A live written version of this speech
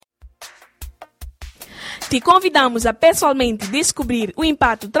Te convidamos a pessoalmente descobrir o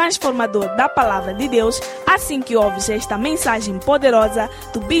impacto transformador da Palavra de Deus assim que ouves esta mensagem poderosa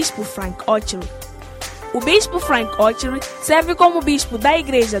do Bispo Frank Ochery. O Bispo Frank Ochery serve como Bispo da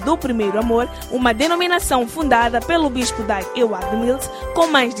Igreja do Primeiro Amor, uma denominação fundada pelo Bispo Doug Ewald Mills, com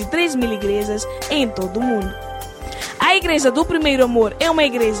mais de 3.000 igrejas em todo o mundo. A Igreja do Primeiro Amor é uma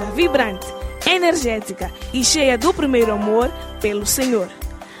igreja vibrante, energética e cheia do primeiro amor pelo Senhor.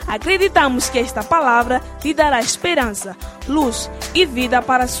 Acreditamos que esta palavra te dará esperança, luz e vida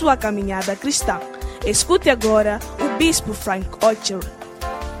para a sua caminhada cristã. Escute agora o Bispo Frank Ochery.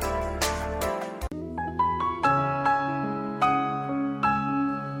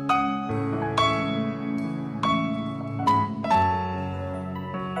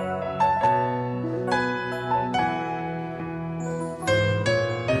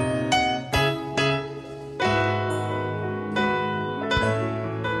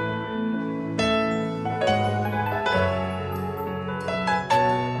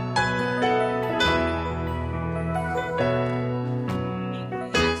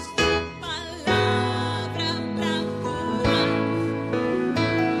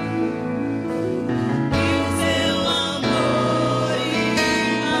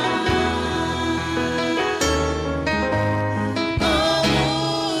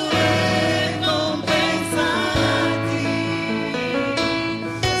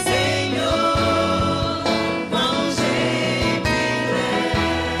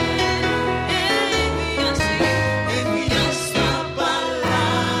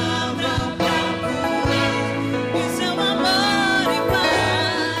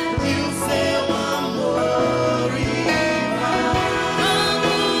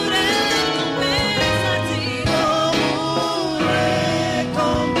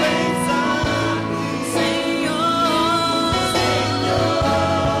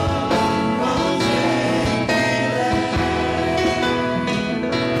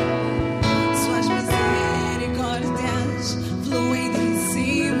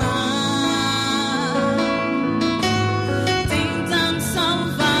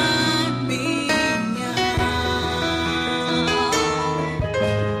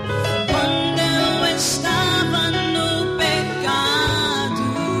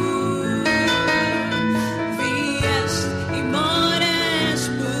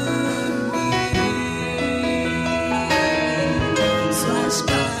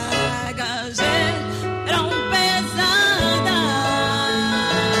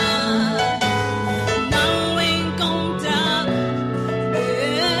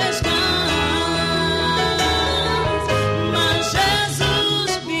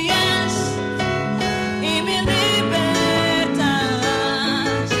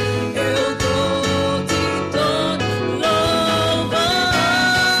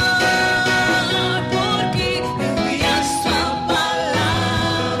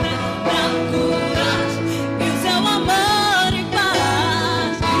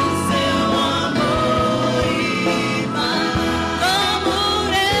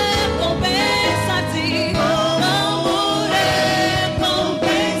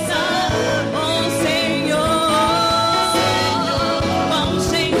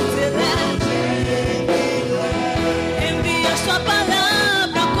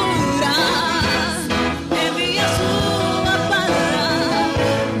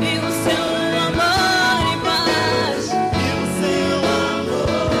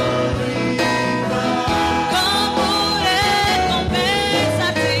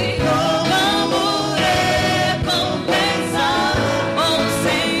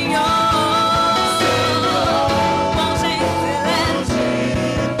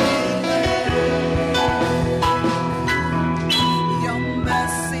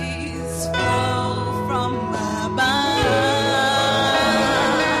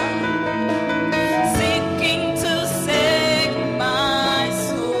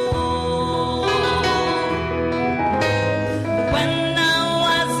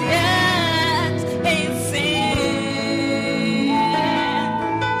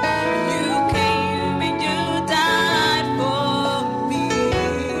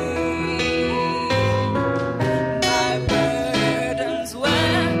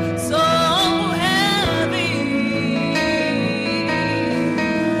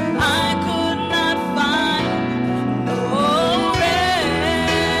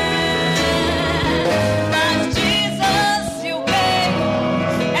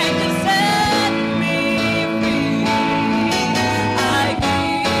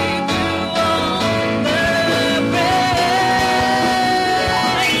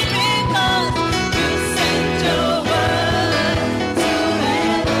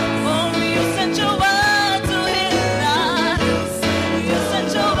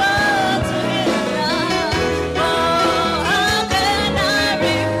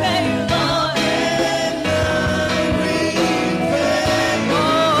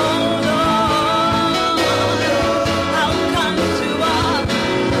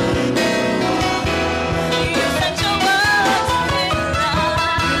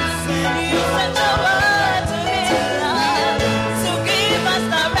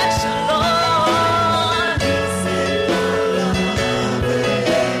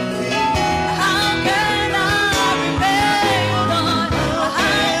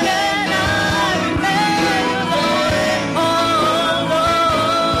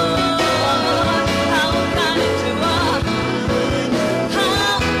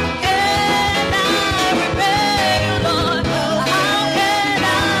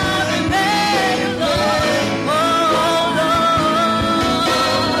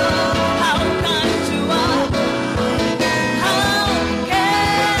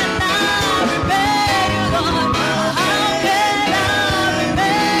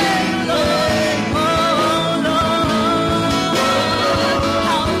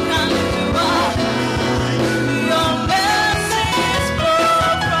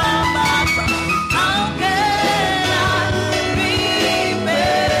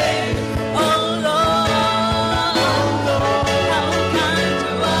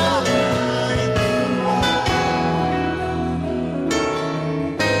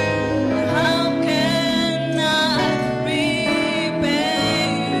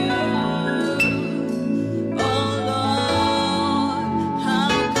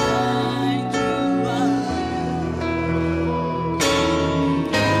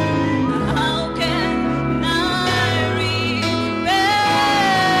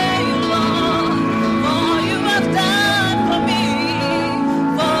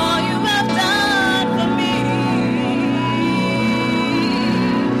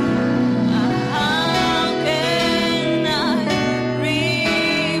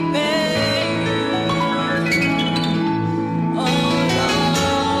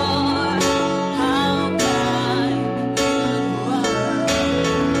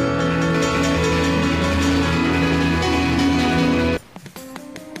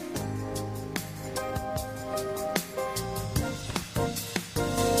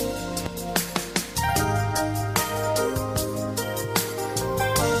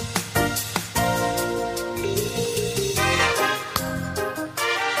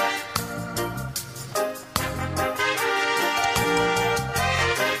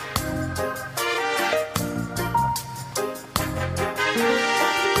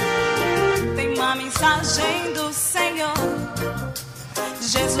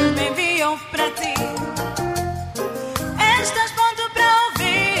 pra ti. Estás pronto pra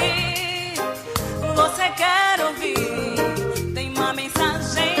ouvir? Você quer ouvir? Tem uma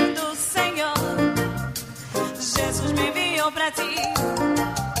mensagem do Senhor. Jesus me enviou pra ti.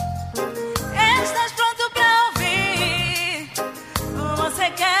 Estás pronto pra ouvir? Você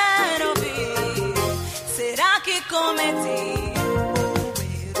quer ouvir? Será que cometi um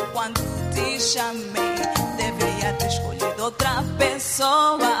erro quando te chamei? Deveria ter escolhido outra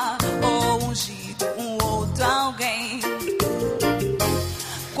pessoa ou ungido um outro alguém.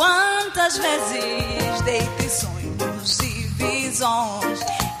 Quantas vezes dei-te sonhos e visões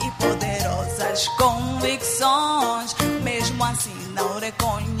e poderosas convicções, mesmo assim não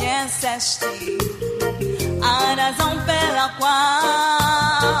reconheceste a razão pela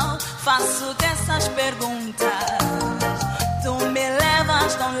qual faço-te essas perguntas. Tu me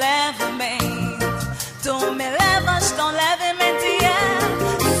levas tão levemente, tu me levas tão levemente,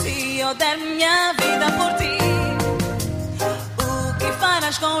 se eu der minha vida por ti, o que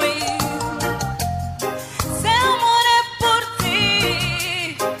farás com isso? Se eu morrer por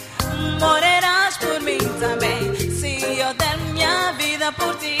ti, morrerás por mim também. Se eu der minha vida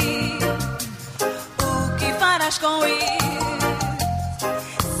por ti, o que farás com isso?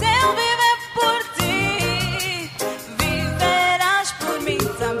 Se eu viver por ti, viverás por mim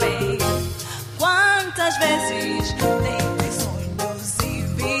também. Quantas vezes dei sonhos e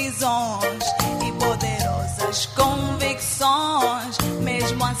visões e poderosas convicções,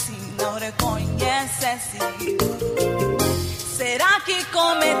 mesmo assim não reconhecesse? Será que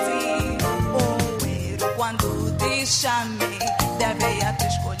cometi um erro quando te chamei? Deveria ter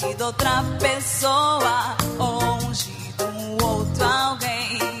escolhido outra pessoa ou ungido um outro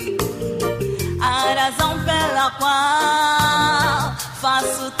alguém. A razão pela qual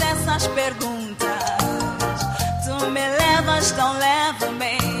faço-te essas perguntas. Tu me levas tão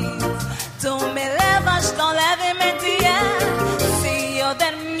levemente, tu me levas tão levemente, se eu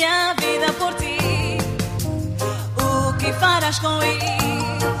der minha vida por ti, o que farás com isso?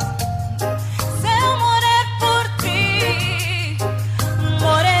 Se eu morrer por ti,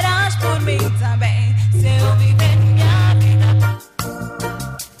 morrerás por mim também. Se eu viver minha vida,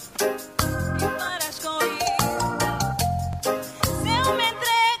 o que farás com isso? Se eu me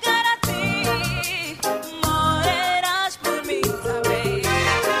entregar a ti, morrerás por mim também.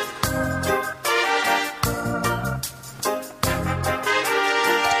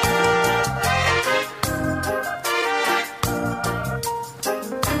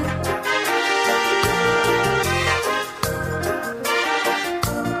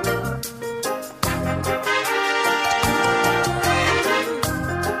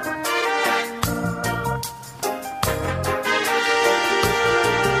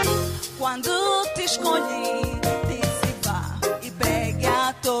 Quando te escolhi, disse vá e pregue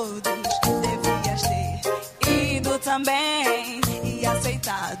a todos. Devias ter ido também e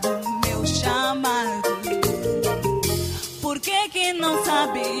aceitado o meu chamado. Por que não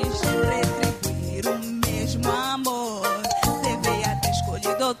sabes retribuir o mesmo amor? Deveria ter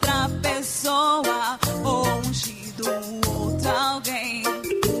escolhido outra pessoa ou ungido um outro alguém.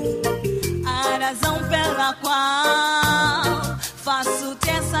 A razão pela qual faço-te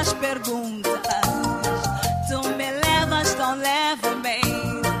essas perguntas. Tu me levas tão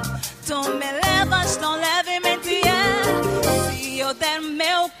levemente, tu me levas tão levemente, se eu der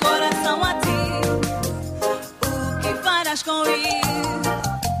meu coração a ti, o que farás com isso?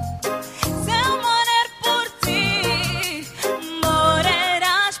 Se eu morrer por ti,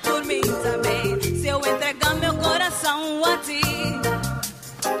 morrerás por mim também. Se eu entregar meu coração a ti,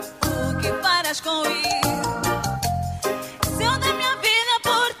 o que farás com isso? Se eu der minha vida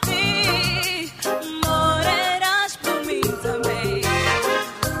por ti, morrerás por mim também.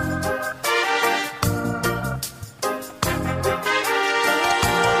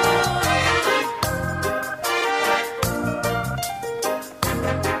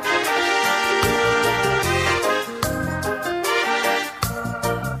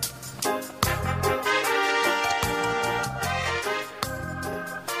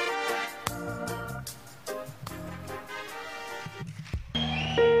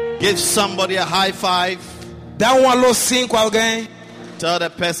 Give somebody a high five. Dá alô 5 a alguém. Tell the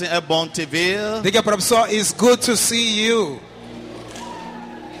person, é bom te ver. Diga para a pessoa, it's good to see you.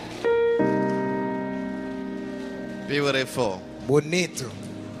 Beautiful. Bonito.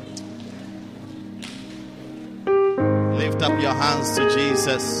 Lift up your hands to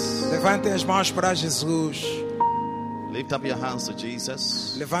Jesus. Levante as mãos para Jesus. Lift up your hands to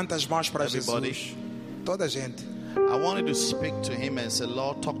Jesus. Levante as mãos para Everybody. Jesus. Toda a gente. I want you to speak to him and say,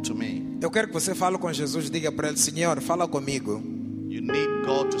 Lord, talk to me. Eu quero que você fale com Jesus. Diga para ele, Senhor, fala comigo. You need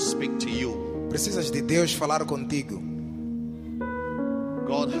God to speak to you. Precisas de Deus falar contigo.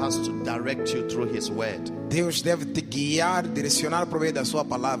 God has to direct you through His word. Deus deve te guiar, direcionar por meio da sua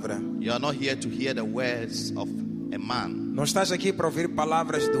palavra. You are not here to hear the words of a man, Não estás aqui para ouvir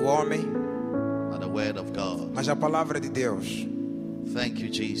palavras do homem, but the word of God. mas a palavra de Deus. Thank you,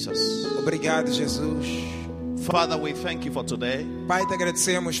 Jesus. Obrigado, Jesus. Father, we thank you for today, Pai, te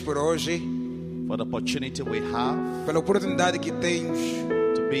agradecemos por hoje, for the opportunity we have pela oportunidade que tens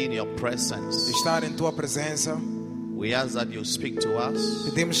to be in your de presence. estar em tua presença. We ask that you speak to us,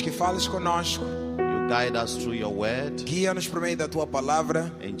 Pedimos que fales conosco, you guide us through your word. guia-nos por meio da tua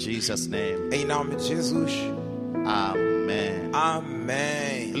palavra, In Jesus' name, em nome de Jesus. amen.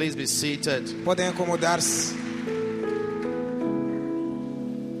 Amém. Please be seated. Podem acomodar-se.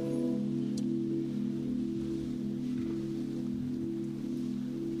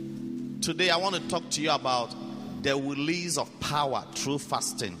 Today I want to talk to you about the release of power through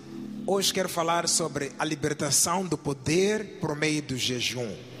fasting. Hoje quero falar sobre a libertação do poder por meio do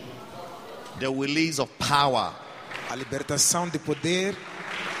jejum. The release of power A libertação de poder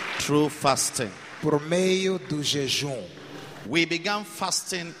through fasting. por meio do jejum. We began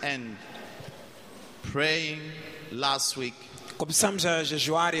fasting and praying last week. Começamos a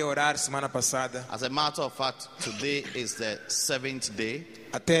jejuar e a orar semana passada. As a matter of fact, today is the 7th day.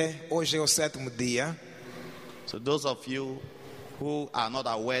 Até hoje é o 7º dia. So those of you who are not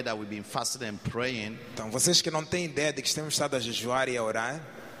aware that we've been fasting and praying, Então, vocês que não têm ideia de que temos estado a jejuar e a orar,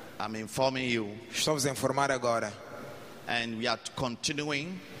 I'm informing you, estou-vos a informar agora. and we are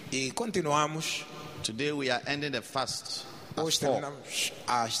continuing. E continuamos. Today we are ending the fast at Hoje 4, terminamos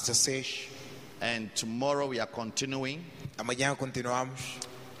às 16. and tomorrow we are continuing Amanhã continuamos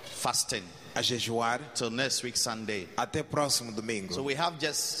fasting a jejuar till next week Sunday. até próximo domingo. So we have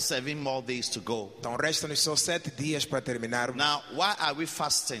just 7 more days to go. Então restam-nos só 7 dias para terminarmos. Now, why are we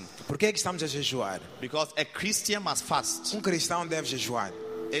fasting? Por que é que estamos a jejuar? Because a Christian must fast. Cristão deve jejuar.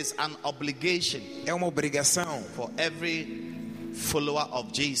 It's an obligation É uma obrigação for every follower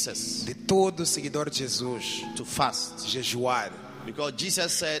of Jesus de todo seguidor de Jesus to fast. jejuar. Because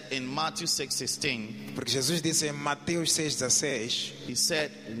Jesus said in Matthew 6:16, Porque Jesus disse em Mateus 6,16, He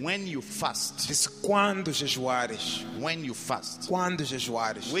said, when you fast, disse quando jejuares, when you fast, quando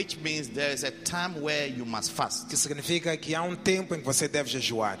jejuares. which means there is a time where you must fast. Que significa que há um tempo em que você deve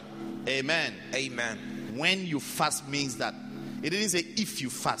jejuar. Amen. Amen. When you fast means that it didn't say if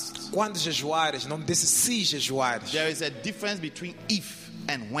you fast. Quando jejuares, não disse se jejuares. There is a difference between if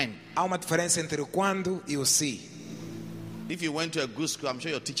and when. Há uma diferença entre o quando e o se. If you went to a good school, I'm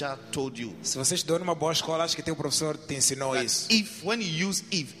sure your teacher told you. Se você estudou numa boa escola, acho que teu professor te ensinou isso. If, when you use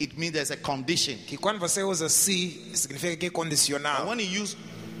if, it means there's a condition. Que quando você usa se, significa que é And condicional. when you use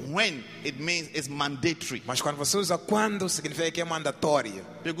when, it means it's mandatory. Mas quando você usa quando, significa que é mandatório.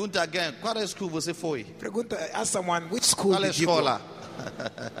 Pergunta again, qual é a school você foi? Pergunta, ask someone, which school Qual é a did you go? escola?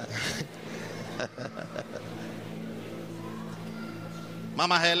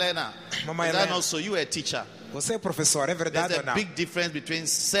 Mama Helena, Mama is that Helena. not so? You a teacher. Você é professor, é verdade There's ou a não? big difference between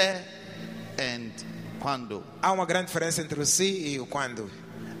se and quando. Há uma grande diferença entre o se e o quando.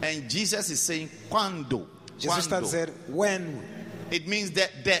 And Jesus is saying quando. Jesus está a Quando. dizer when. It means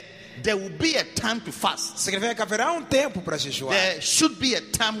that there will be a time to fast. Significa que haverá um tempo para jejuar. There should be a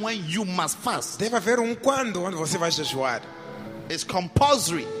time when you must fast. Deve haver um quando onde você vai jejuar. It's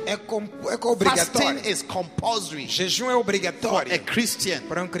compulsory. É Fasting obrigatório. is compulsory Jejum é for obrigatório a Christian.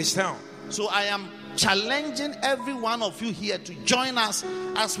 para um cristão. So I am challenging every one of you here to join us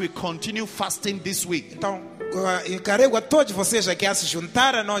as we continue fasting this week. Então, encarrego a todos vocês aqui a se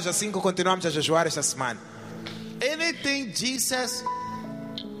juntar a nós assim que continuamos a jejuar esta semana. Anything Jesus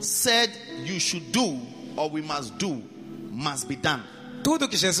said you should do or we must do must be done. Tudo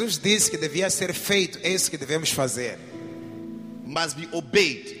que Jesus disse que devia ser feito, é isso que devemos fazer. Must be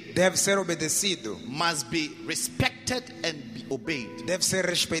obeyed. Deve ser obedecido. Must be respected and be obeyed. Deve ser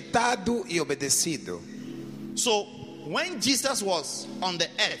respeitado e obedecido. So when Jesus was on the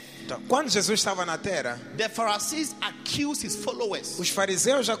earth, Então, quando Jesus estava na terra, the Pharisees accused his followers. os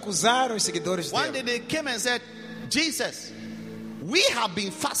fariseus acusaram os seguidores One day dele. they came and said, Jesus, we have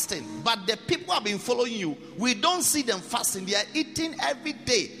been fasting, but the people have been following you. We don't see them fasting. They are eating every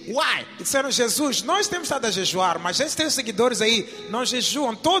day. Why? Disseram, Jesus, nós temos estado a jejuar, mas esses teus seguidores aí não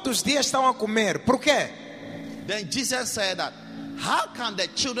jejuam, todos os dias estão a comer. Por quê? Then Jesus said that, how can the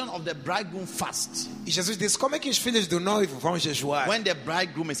children of the bridegroom fast E Jesus disse, como é que os filhos do noivo vão jejuar when the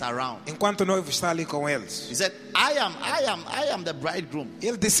bridegroom is around? enquanto o noivo está ali com eles? He said, I am the bridegroom.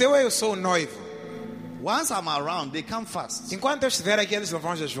 Ele disse, eu sou o noivo. Once I'm around, they can't fast. Enquanto eu estiver aqui, eles não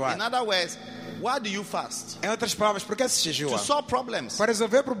vão jejuar. In other words, Why do you fast? Em outras palavras, por que se jejua? To solve problems. Para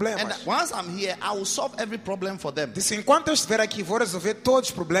resolver And problemas. once I'm here, I will solve every problem for them. Disse, enquanto eu estiver aqui, vou resolver todos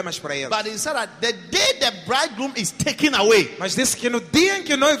os problemas para eles. But he said that the day the bridegroom is taken away, Mas disse que no dia em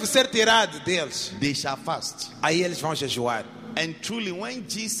que o noivo ser tirado deles, they shall fast. aí eles vão jejuar. And truly, when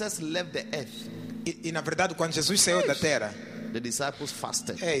Jesus left the earth, E na verdade, quando Jesus saiu da terra, the disciples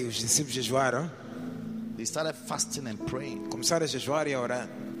fasted. os discípulos jejuaram, They started fasting and praying. começaram a jejuar e a orar.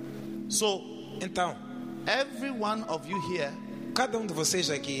 So, Então, every one of you here, cada de vocês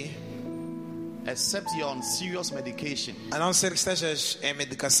aqui, except you're on serious medication, a não ser que estejas em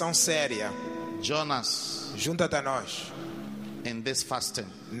medicação séria, join us junta-te a nós in this fasting,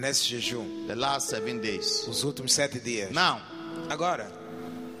 nesse jejum, the last 7 days. os últimos 7 dias. Now, Agora,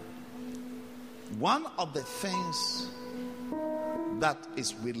 one of the things that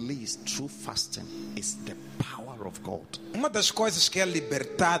is released through fasting is the power of God. uma das coisas que é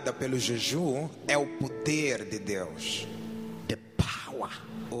libertada pelo jejum é o poder de Deus. The power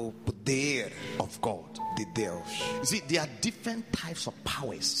O poder of God. de Deus. You see, there are different types of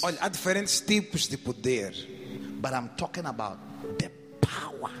powers, Olha, há diferentes tipos de poder, but I'm talking about the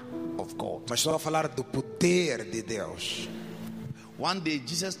power of God. mas estou a falar do poder de Deus. One day,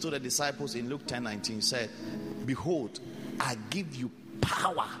 Jesus told the disciples in Luke 10:19, he said, "Behold, I give you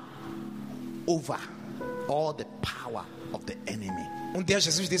power over all the power of the enemy." Um dia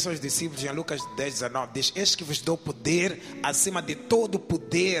Jesus disse aos discípulos em Lucas 10:19, diz, eis que vos dou poder acima de todo o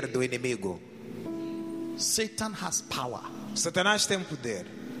poder do inimigo. Satan has power. Satanás tem poder.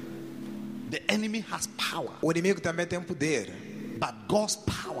 The enemy has power. O inimigo também tem poder. But God's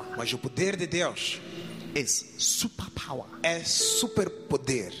power Mas o poder de Deus is superpower. é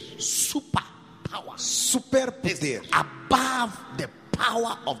superpoder. Superpower. Superpoder. Above the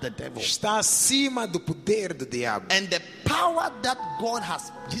power of the devil. Está acima do poder do diabo. And the power that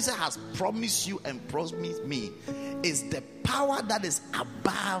Jesus has promised you and promised me is the power that is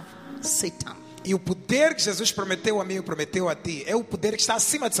above Satan. E o poder que Jesus prometeu a mim e prometeu a ti é o poder que está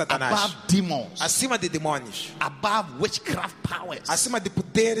acima de Satanás. Above demons. Acima de demônios. Above witchcraft powers. Acima de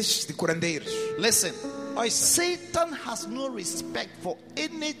poderes de curandeiros. Listen. Ouça. Satan has no respect for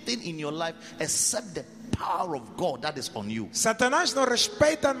anything in your life except the power of God that is on you. Satanás não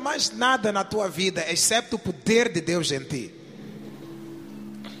respeita mais nada na tua vida, exceto o poder de Deus em ti.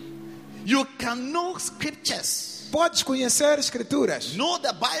 You can know scriptures, Podes conhecer escrituras, know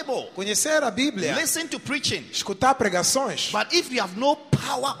the Bible, conhecer a Bíblia, listen to preaching, escutar pregações, but if you have no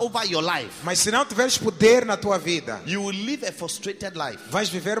power over your life, mas se não tiveres poder na tua vida, you will live a frustrated life. vais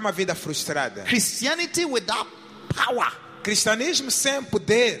viver uma vida frustrada. Christianity without power Cristianismo sem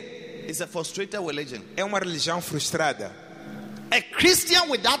poder is a frustrated religion. é uma religião frustrada. A Christian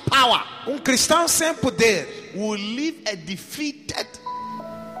without power Um cristão sem poder will live a defeated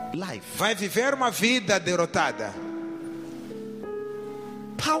life. vai viver uma vida derrotada.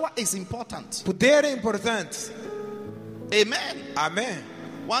 Power is important. Poder é importante. Amen. Amém.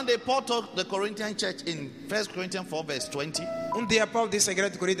 One day Paul told the Corinthian church in 1 Corinthians 4 verse 20, Um dia Paulo disse à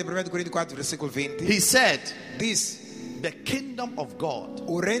igreja de Corinto, em 1 Coríntios 4, versículo 20, he said, diz, the kingdom of God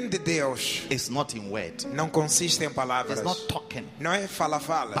o reino de Deus is not in word. não consiste em palavras, It's not talking, não é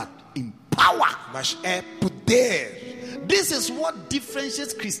fala-fala, but in power. mas é poder. This is what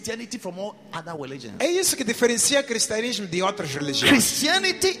differentiates Christianity from all other religions. É isso que diferencia o cristianismo de outras religiões.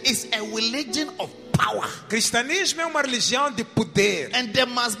 Christianity is a religion of power. Cristianismo é uma religião de poder. And there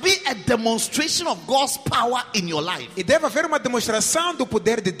must be a demonstration of God's power in your life. E deve haver uma demonstração do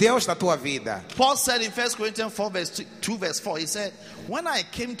poder de Deus na tua vida. Paul said in 1 Corinthians 4 verse 2 verse 4, he said, when I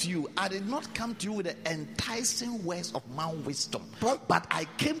came to you, I did not come to you with the enticing words of man wisdom, but I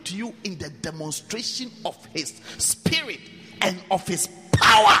came to you in the demonstration of his spirit and of his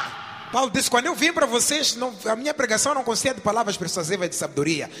power. Paulo disse, quando eu vim para vocês, a minha pregação não consistia de palavras persuasivas de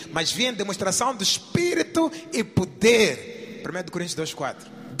sabedoria, mas vinha em demonstração do Espírito e poder. 1 Coríntios 2:4.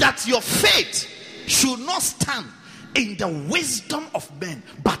 That your faith should not stand in the wisdom of men,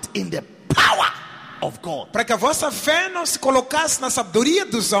 but in the power of God. Para que a vossa fé não se colocasse na sabedoria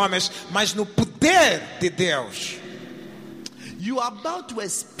dos homens, mas no poder de Deus. You are about to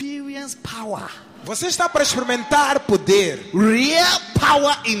experience power. Você está para experimentar poder. Real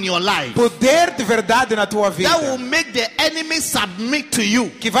power in your life. Poder de verdade na tua vida. That will make the enemy submit to you.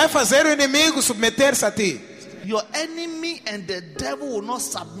 Que vai fazer o inimigo submeter-se a ti. Your enemy and the devil will not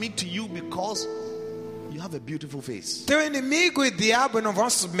submit to you because you have a beautiful face. Teu inimigo e o diabo não vão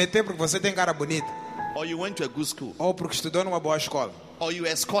se submeter porque você tem cara bonita. Or you went to a good school. Ou porque estudou numa boa escola. Or you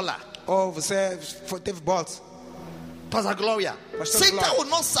are a scholar. Ou você teve bolsa. Pastor Gloria, Pastor Satan Gloria. will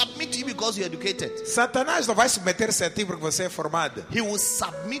not submit to you because you're educated. Satanás não vai submeter-se a ti porque você é formado. He will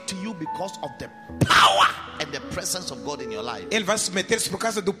submit to you because of the power and the presence of God in your life. Ele vai submeter-se por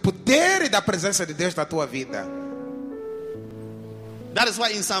causa do poder e da presença de Deus na tua vida. That is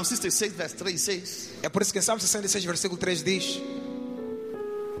why in Psalm 66 verse 3 says, É por isso que em Salmo 66, versículo 3 diz: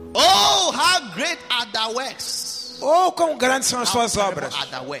 oh, how great are thy works. Oh, quão grandes são as How suas terrible obras. are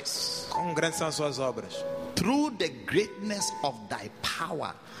thy works. Quão grandes são as suas obras. Through the greatness of thy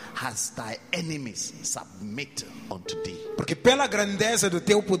power has thy enemies submitted unto thee. Porque pela grandeza do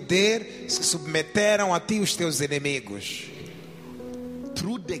teu poder se submeteram a ti os teus inimigos.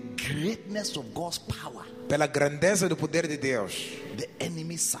 Through the greatness of God's power, Pela grandeza do poder de Deus, the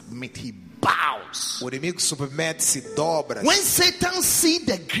enemy submit, he bows. o inimigo submete-se, dobra. When Satan see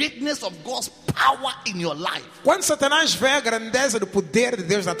the greatness of God's power in your life, Quando Satanás vê a grandeza do poder de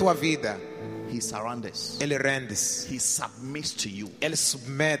Deus na tua vida, he surrenders. ele rende-se, He submits to you. ele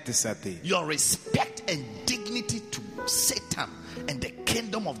submete-se a ti. Your respect and dignity to Satan and the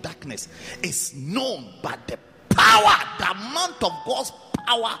kingdom of darkness is known by the power, the amount of God's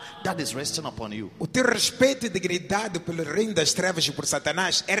power that is resting upon you. O teu respeito e dignidade pelo reino das trevas e por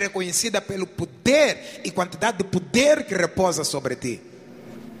Satanás é reconhecida pelo poder e quantidade de poder que reposa sobre ti.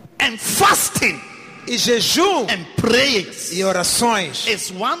 And fasting E jejum and prayers e orações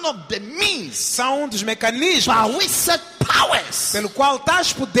is one of the means são dos mecanismos by which such powers pelo qual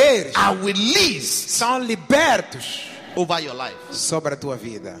tais poderes are released são libertos over your life. sobre a tua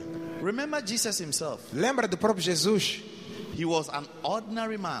vida. Remember Jesus himself. Lembra do próprio Jesus? He was an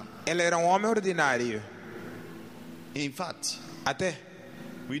ordinary man. Ele era um homem ordinário. In fact, Até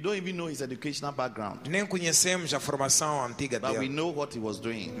we don't even know his educational background, nem conhecemos a formação antiga but we dele, know what he was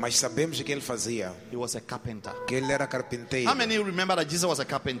doing. mas sabemos o que ele fazia. He was a carpenter. Que ele era carpinteiro. How many remember that Jesus was a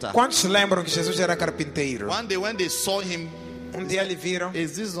carpenter? Quantos lembram que Jesus era carpinteiro? One day when they saw him, Um dia lhe viram,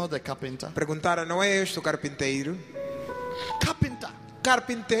 is this not the carpenter? perguntaram: não é este o carpinteiro? Carpenter.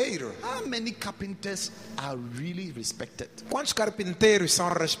 Carpinteiro. How many carpenters are really respected? Quantos carpinteiros são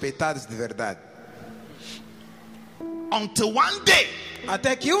respeitados de verdade? Until one day,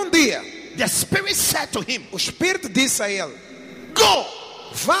 Até que um dia the Spirit said to him, o Espírito disse a ele: go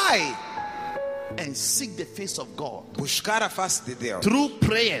vai and seek the face of God buscar a face de Deus through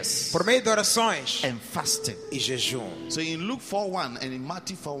prayers por meio de orações and fasting. e jejum. So in Luke 4:1 and in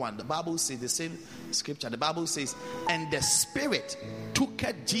Matthew 4:1, the Bible says the same scripture. The Bible says, and the Spirit took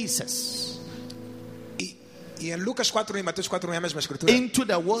Jesus E em Lucas 4:1 e Mateus 4:1 é a mesma escritura. into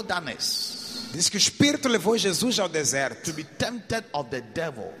the wilderness Diz que o Espírito levou Jesus ao deserto to be tempted of the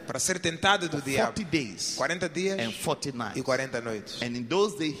devil para ser tentado do diabo 40 days 40 dias and 40 e nights. 40 noites. And in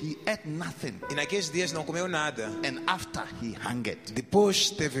those days he ate nothing. E naqueles dias não comeu nada. And after he hungered. Depois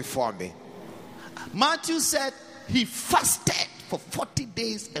teve fome. Matthew said he fasted for 40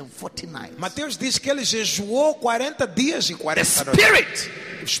 days and 40 nights. Mateus diz que ele jejuou 40 dias e The 40 noites. Spirit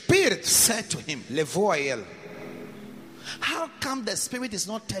O Espírito said to him, levou a ele. how come the Spirit is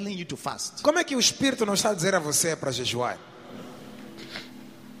not telling you to fast? Como é que o Espírito não está a dizer a você para jejuar?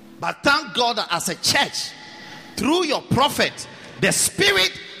 But thank God that as a church, through your prophet, the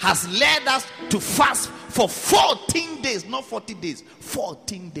Spirit has led us to fast for 14 days, not 40 days,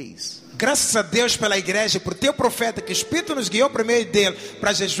 14 days. Graças a Deus pela igreja, por teu profeta, que o Espírito nos guiou por meio dele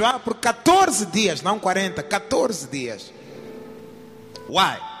para jejuar por 14 dias, não 40, 14 dias.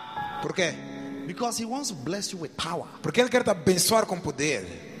 Why? Por quê? Because he wants to bless you with power. Porque ele quer te abençoar com poder.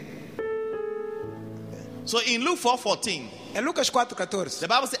 So in Luke 4:14, Em Lucas 4:14, the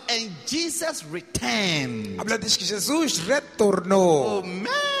Bible says, and Jesus returned. a Bíblia diz que Jesus retornou. Oh man,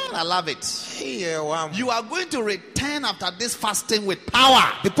 I love it. E eu amo. You are going to return after this fasting with power.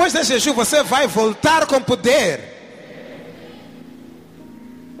 Depois desse jejum, você vai voltar com poder.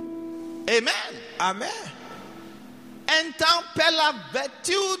 Amen. Amém. Então, pela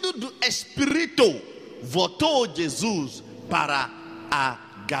virtude do Espírito, voltou Jesus para a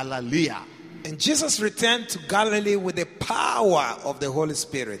Galileia. And Jesus returned to Galilee with the power of the Holy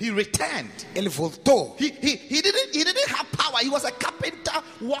Spirit. He returned. Ele voltou. He didn't have power. He was a carpenter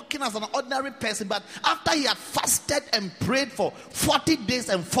walking as an ordinary person. But after he had fasted and prayed for 40 days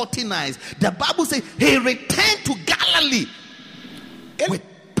and 40 nights, the Bible says he returned to Galilee with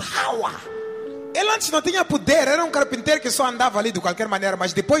power. Ele antes não tinha poder, era um carpinteiro que só andava ali de qualquer maneira,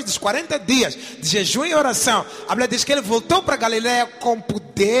 mas depois dos 40 dias de jejum e oração, a Bíblia diz que ele voltou para Galileia com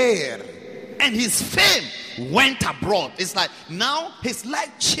poder. And his fame went abroad. It's like now his life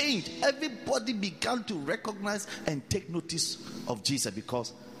changed. Everybody began to recognize and take notice of Jesus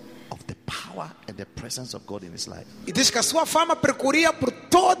because of the power and the presence of God in his life. E diz que a sua fama percorria por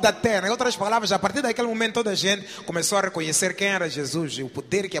toda a terra. Em outras palavras, a partir daquele momento toda a gente começou a reconhecer quem era Jesus e o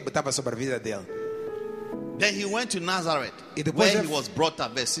poder que habitava sobre a vida dele. Then he went to Nazareth, E depois where he was brought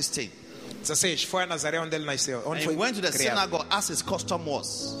up, verse 16. 16, foi a Nazaré onde ele nasceu, And onde he foi went to the criado. synagogue as his custom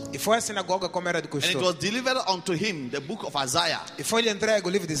was. E foi à sinagoga como era de And it costume. was delivered unto him the book of Isaiah. E foi-lhe entregue o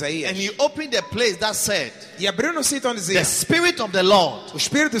livro de And Isaías. he opened the place that said, E abriu no sítio onde dizia: the Spirit of the Lord o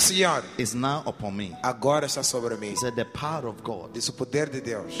Espírito do Senhor is now upon me. agora está sobre mim. He said, the power of God Diz: o poder de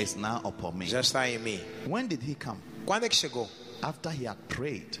Deus is now upon me. já está em mim. When did he come? Quando é que chegou? After he had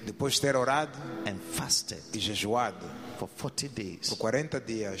prayed Depois de ter orado and fasted e jejuado for 40 days por 40 and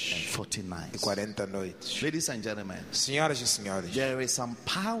dias 40 e nights. 40 noites. Ladies and gentlemen, Senhoras e senhores, there is some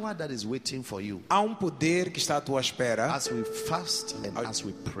power that is waiting for you há poder que está à tua espera as we fast and as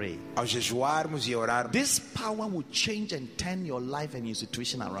we pray. ao jejuarmos e orarmos. This power will change and turn your life and your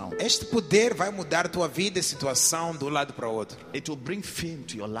situation around. Este poder vai mudar a tua vida e situação de um lado para o outro. It will bring fame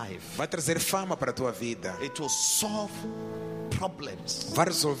to your life. Vai trazer fama para a tua vida. It will solve problems. Vai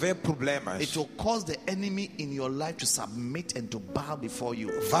resolver problemas. It will cause the enemy in your life to submit and to bow before you.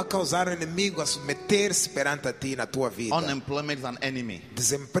 Vai causar o inimigo a submeter-se perante a ti na tua vida. Unemployment is an enemy.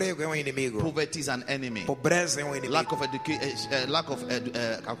 Desemprego é um inimigo. Poverty is an enemy. Pobreza é um inimigo. Lack of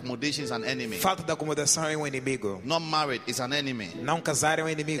accommodation is an enemy. Falta de acomodação é um inimigo. Not married is an enemy. Não casar é um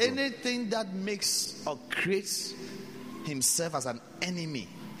inimigo. Anything that makes or creates himself as an enemy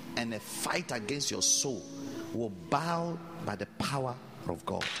and a fight against your soul will bow by the power of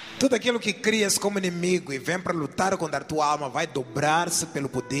God. Tudo aquilo que crias como inimigo e vem para lutar contra a tua alma vai dobrar-se pelo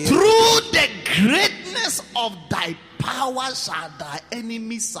poder. Through the greatness of thy power shall thy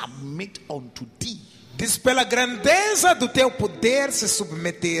enemies submit unto thee. Diz: pela grandeza do teu poder se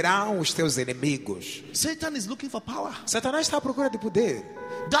submeterão os teus inimigos. Satan is looking for power. Satanás está à procura de poder.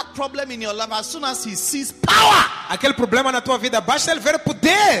 That problem in your life, as soon as he sees power, Aquele problema na tua vida, basta ele ver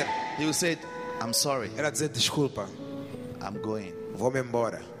poder. he will say, I'm sorry, Era dizer: desculpa, I'm going. vou-me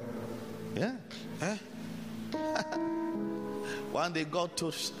embora. Yeah. É? One day God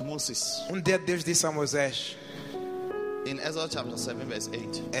told Moses Dia Deus disse a Moisés, in Exodus chapter 7 verse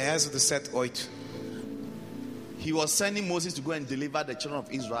 8. em Êxodo 7:8, He was sending Moses to go and deliver the children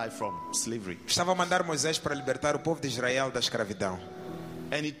of Israel from slavery. estava a mandar Moisés para libertar o povo de Israel da escravidão.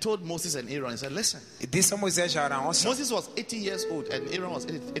 And he told Moses and Aaron, he said, listen, E disse a Moisés e a Arão: ouça, Moses was 80 years old and Aaron was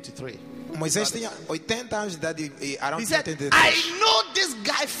 83. Moisés tinha 80 anos de idade e Arão He tinha said, 83. I know this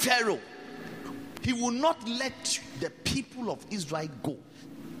guy Pharaoh. He will not let the people of Israel go.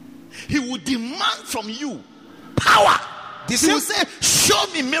 He will demand from you power. He will say, show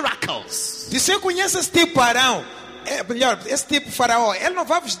me miracles. Disse: eu conheço esse tipo Arão. Melhor, esse tipo faraó. Ele não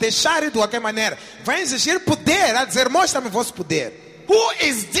vai vos deixar ir de qualquer maneira. Vai exigir poder. A dizer: mostra-me o vosso poder. Who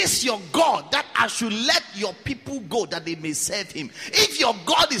is this your God that I should let your people go that they may serve him? If your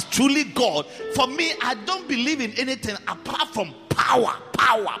God is truly God, for me, I don't believe in anything apart from power.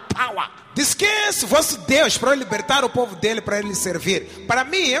 Diz: quem é esse vosso Deus para libertar o povo dele, para ele servir? Para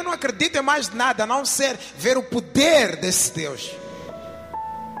mim, eu não acredito em mais nada a não ser ver o poder desse Deus.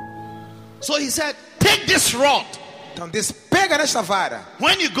 So he said, take this rod. Então disse: pega nesta vara.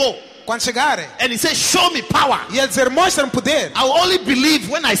 When you go, Quando chegarem, and he said, show me power. e ele dizer: mostra-me poder. I will only believe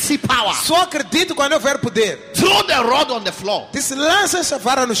when I see power. Só acredito quando eu ver poder. Throw the rod on the floor, Disse: lança essa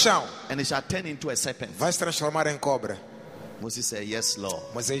vara no chão. and it shall turn into a serpent. Vai se transformar em cobra. Moses said, yes, Lord.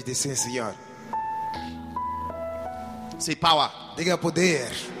 Moisés disse: sim, Senhor. Say power. Diga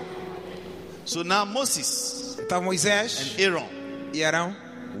poder. So now Moses Então Moisés and Aaron e Arão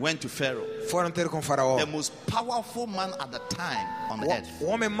went to Pharaoh, foram ter com Faraó, the most powerful man at the time on earth. o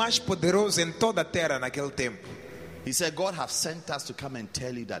homem mais poderoso em toda a terra naquele tempo. He said, God has sent us to come and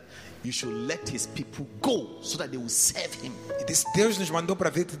tell you that you should let his people go so that they will serve him. E disse: Deus nos mandou para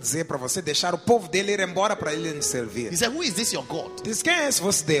vir te dizer para você deixar o povo dele ir embora para ele nos servir. He said, who is this your God? Disse: quem é esse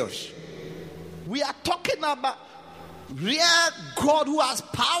vosso Deus? We are talking about real God who has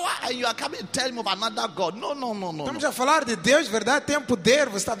power, and you are coming to tell me of another God. No. Estamos a falar de Deus, verdade? Tem poder.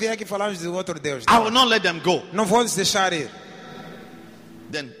 Você está vindo aqui falando de outro Deus. I will not let them go. Não vou lhes deixar ir.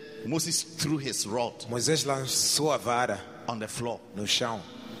 Then Moses threw his rod Moisés lançou a vara on the floor. no chão.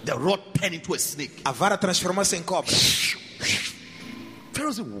 The rod turned into a snake. A vara transformou-se em cobra.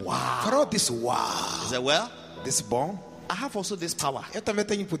 Pharaoh said, wow. Faraó disse: uau. He said, well, Disse: bom, I have also this power. eu também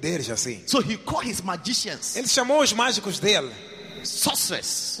tenho poderes assim. So he called his magicians, Ele chamou os mágicos dele,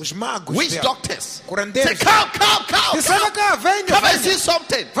 sorcerers, os magos witch dele, doctors. Say, curandeiros. come. Disse: olha cá, venha, Come and see venha.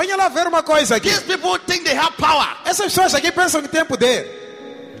 something. Venha lá ver uma coisa aqui. These people think they have power. Essas pessoas aqui pensam que têm poder.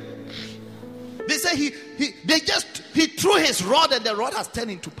 They say he threw his rod and the rod has turned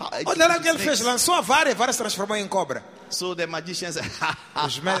into power. Olha lá o que ele fez, lançou a vara e a vara se transformou em cobra. So the magicians said,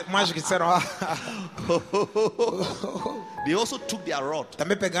 Os mágicos disseram, they also took their rod.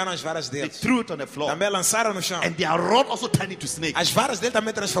 também pegaram as varas They deles. threw it on the floor. Também lançaram no chão. And their rod also turned into snake. As varas dele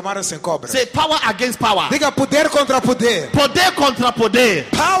também transformaram-se em cobra. Say power against power. Diga poder contra poder. Poder contra poder.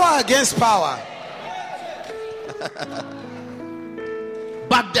 Power against power.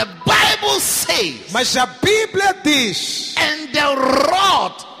 But the Bible says, Mas a Bíblia diz, and the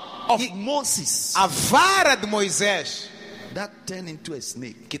rod of Moses a vara de Moisés, that turned into a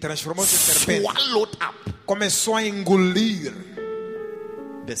snake, que transformou-se em serpente, swallowed up começou a engolir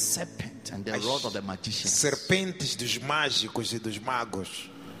the serpent and the as rod of the magicians. serpentes dos mágicos e dos magos.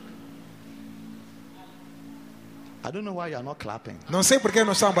 I don't know why you are not clapping. Não sei por que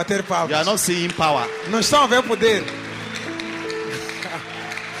não estão a bater You are palmas. not seeing power. Não estão a ver o poder.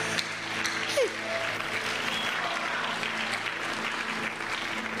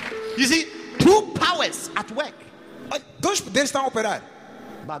 You see, two powers at work. Dois poderes estão a operar.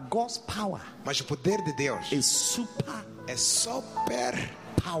 But God's power Mas o poder de Deus is super é super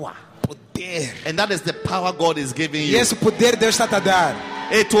power. poder. And that is the power God is giving E you. esse poder Deus está a dar.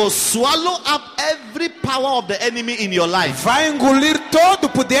 It will swallow up every power of the enemy in your life. Vai engolir todo o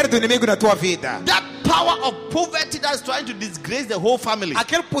poder do inimigo na tua vida. That power of poverty that is trying to disgrace the whole family.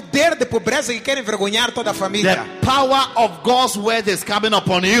 Aquele poder de pobreza que quer envergonhar toda a família. The power of God's word is coming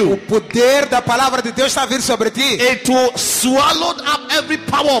upon O you. poder da palavra de Deus está a vir sobre ti. It will swallow up every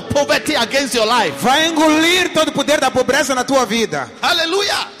power of poverty against your life. Vai engolir todo o poder da pobreza na tua vida.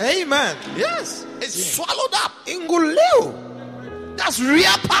 Hallelujah. Amen. Yes. It's swallowed up. Engoliu. That's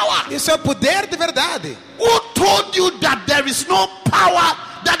real power. Isso é poder de verdade. Who told you that there is no power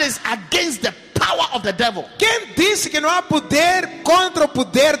that is against the power of the devil? Quem disse que não há poder contra o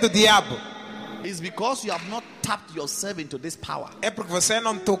poder do diabo? It's because you have not tapped yourself into this power. É porque você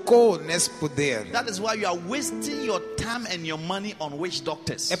não tocou nesse poder. That is why you are wasting your time and your money on witch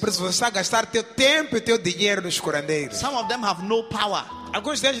doctors. É por isso que você está a gastar teu tempo e teu dinheiro nos curandeiros. Some of them have no power.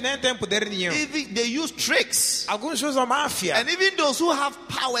 Alguns deles nem têm poder nenhum. Even they use tricks. Alguns usam máfia. And even those who have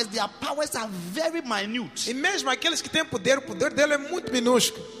powers, their powers are very minute. E mesmo aqueles que têm poder, o poder dele é muito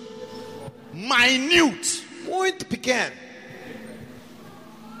minúsculo. Minute. Muito pequeno.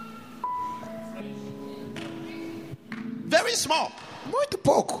 Very small. Muito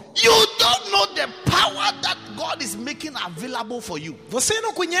pouco. You don't know the power that God is making available for you. Você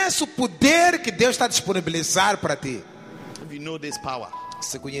não conhece o poder que Deus está a disponibilizar para ti. If you know this power,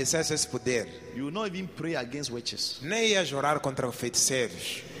 Se conhecesse esse poder, you will not even pray against witches. nem ia orar contra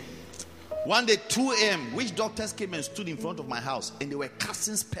feiticeiros. One day, 2 a.m., witch doctors came and stood in front of my house and they were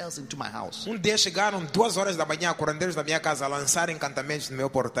casting spells into my house. Dia chegaram 2 horas da manhã, curandeiros da minha casa a lançar encantamentos no meu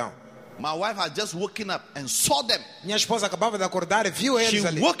portão. My wife had just woken up and saw them. Minha esposa acabava de acordar e viu She eles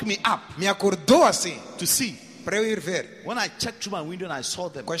ali. woke me up Me acordou assim, to see. para eu ir ver. When I checked through my window and I saw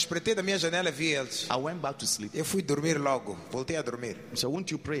them, Com a espreita da minha janela vi eles. I went back to sleep. Eu fui dormir logo, voltei a dormir. She said,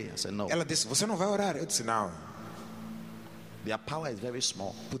 won't you pray? I said, no. Ela disse, você não vai orar? Eu disse, não. Their power is very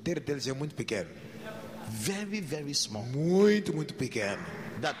small. O poder deles é muito pequeno. Very, very small. Muito, muito pequeno.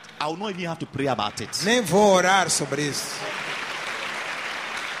 That I will not even have to pray about it. Nem vou orar sobre isso.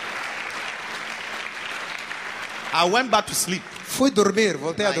 I went back to sleep. Fui dormir,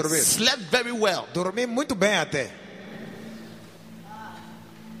 voltei a I dormir. slept very well. Dormi muito bem até.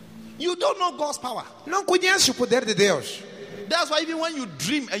 You don't know God's power. Não conhece o poder de Deus. That's why even when you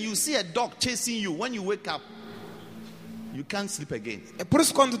dream and you see a dog chasing you, when you wake up, you can't sleep again. É por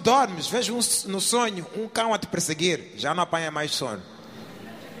isso que quando dormes, vejo no sonho um cão a te perseguir. Já não apanha mais sono.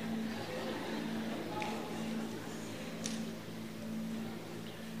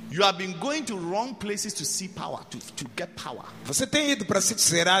 You have been going to wrong places to see power, to get power. Você tem ido para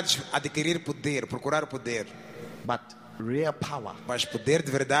sítios errados adquirir poder, procurar poder. But real power Mas poder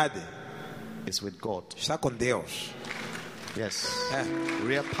de verdade is with God. está com Deus. Yes. É.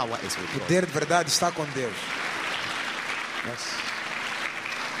 Real power is with God. Poder de verdade está com Deus. Yes.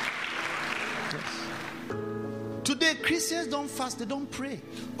 Yes. Today, Christians don't fast, they don't pray.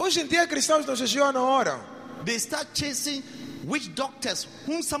 Hoje em dia, cristãos não jejuam, não oram. They start chasing witch doctors,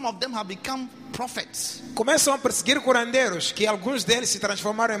 whom some of them have become prophets. Começam a perseguir curandeiros, que alguns deles se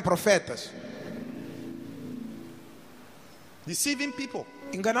transformaram em profetas. Deceiving people.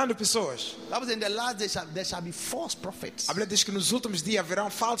 Enganando pessoas. That was in the last days, there shall be false prophets. A Bíblia diz que nos últimos dias haverão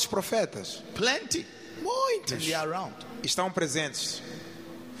falsos profetas. Plenty. Muitos And they are around. estão presentes.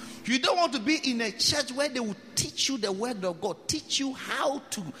 You don't want to be in a church where they will teach you the word of God, teach you how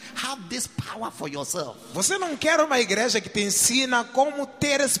to have this power for yourself. Você não quer uma igreja que te ensina como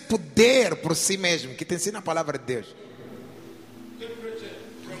ter esse poder por si mesmo, que te ensina a palavra de Deus.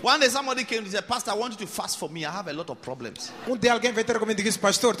 One day somebody came and said, Pastor, I want you to fast for me. I have a lot of problems. Dia alguém veio ter comigo e disse,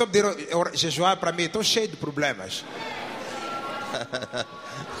 pastor, estou a pedir jejuar para mim, estou cheio de problemas.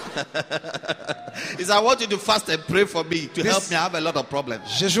 He said, I want you to fast and pray for me to help me. I have a lot of problems.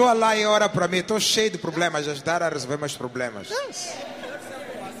 Jejua lá e ora para mim, estou cheio de problemas, ajudar a resolver meus problemas. Yes.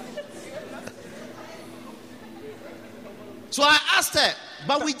 So I asked her,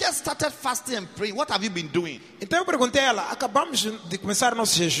 but we just started fasting and praying. What have you been doing? Então eu perguntei a ela, acabamos de começar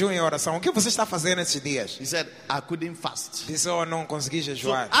nosso jejum e oração. O que você está fazendo nesses dias? He said, I couldn't fast. Disse, não consegui So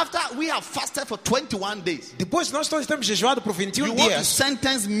jejuar. after we have fasted for 21 days, Depois nós todos temos jejuado por 21 you want to dias.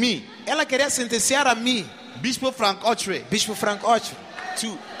 sentence me, Ela queria sentenciar a mim, Bishop Frank Otre, Bispo Frank Ocho,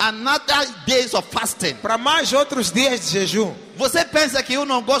 to another days of fasting. para mais outros dias de jejum. Você pensa que eu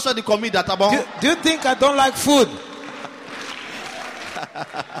não gosto de comida, tá bom? Do you think I don't like food?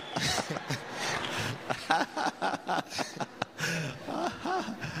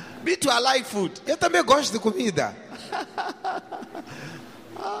 Me too, I like food. Eu também gosto de comida.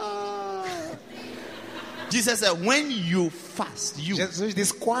 Jesus said, when you fast, you. Jesus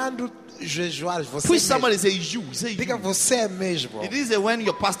disse, quando jejuares, você Push mesmo. somebody say you. Say Diga you. você mesmo. It didn't say when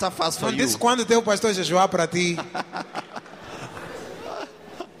your pastor fasts for Não you. disse quando teu pastor jejuar para ti.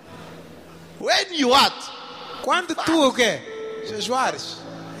 When you what? Quando tu o quê? Jejuares.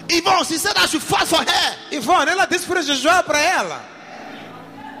 Yvonne, she said I should fast for her. Ivone, ela disse para jejuar para ela.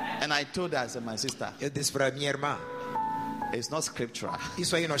 And I told her, I said, my sister, Eu disse para minha irmã, it's not scriptural.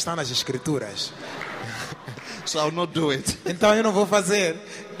 isso aí não está nas escrituras. So I will not do it. Então eu não vou fazer.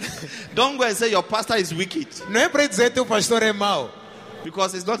 Don't go and say your pastor is wicked. Não é para dizer que teu pastor é mau.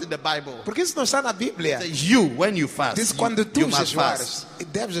 Because it's not in the Bible. Porque isso não está na Bíblia. Say you, when you fast, Diz quando tu you must jejuares. fast. E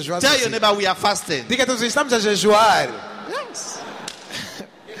deves jejuar. Tell assim. your neighbor we are fasting. Diga a todos, estamos a jejuar. Yes.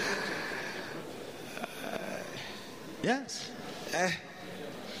 Yes.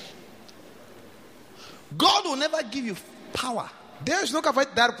 God will never give you power Deus nunca vai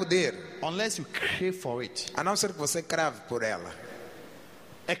te dar poder, unless you crave for it. a não ser que você crave por ela.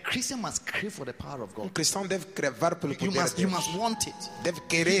 A Christian must crave for the power of God. Cristão deve cravar pelo You poder de must Deus. want it. Deve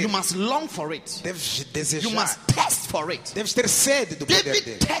querer. You must long for it. Deves You desejar. must test for it. Deves ter sede do poder David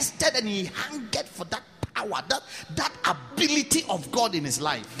dele. tested and he hungered for that power, that ability of God in his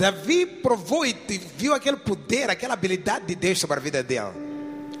life. Davi provou e viu aquele poder, aquela habilidade de Deus sobre a vida dele.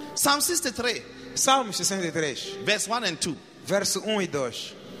 Psalm 63, Salmos 63, verse 1 and 2. verso 1 e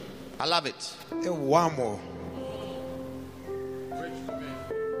 2. I love it. Eu amo.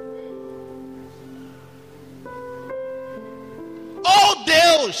 Oh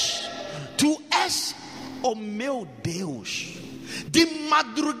Deus, tu és o meu Deus. De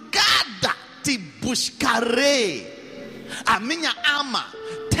madrugada te buscarei. A minha alma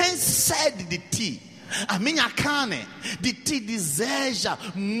tem sede de ti. A minha carne de ti deseja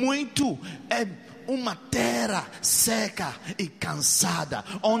muito. É uma terra seca e cansada,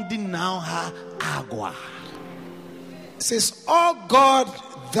 onde não há água. It says, "Oh God,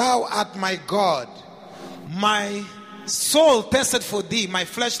 thou art my God. My soul thirsted for thee, my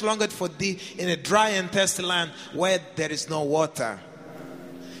flesh longed for thee in a dry and thirsty land where there is no water."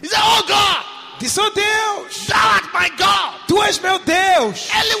 He said, oh God, Diz, oh Deus, thou art my God. tu és meu Deus.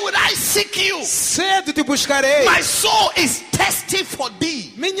 Early would I seek you. Cedo te buscarei. My soul is thirsty for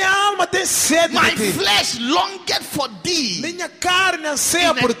thee. Minha alma tem sede My de ti. flesh longed for thee. Minha carne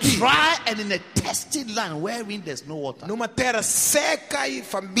anseia In por a ti. dry and in a thirsty land wherein there's no water. Numa terra seca e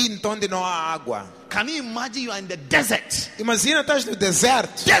faminta onde não há água. Can you imagine you are in the desert? Imagina, estás no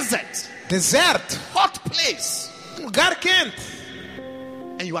deserto. Desert, Deserto. hot place, Lugar quente.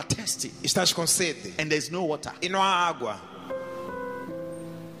 and you are thirsty Estás com sede. and there's no water. E não há água.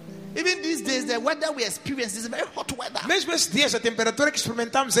 Even these days, the weather we experience is very hot weather. Mesmo esses dias, a temperatura que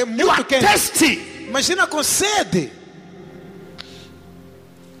experimentamos é You are muito quente. thirsty Imagina com sede.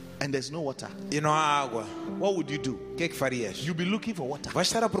 and there's no water. E não há água. What would you do? O que é que farias? You'll be looking for water. Vai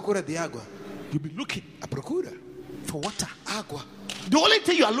estar à procura de água. You'll be looking À procura? for water. Água. The only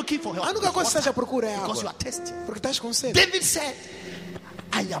thing you are looking for A única coisa que estás à procura é because you água. are thirsty. Porque estás com sede. David said,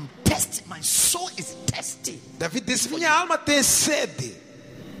 I am thirsty. My soul is thirsty. David disse, minha alma tem sede.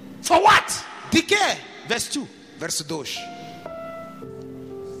 For what? De quê? Verse 2. Verso 2.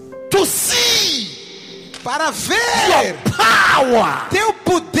 To see Para ver power. teu To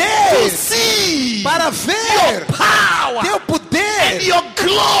poder. see Para ver power teu and poder your e a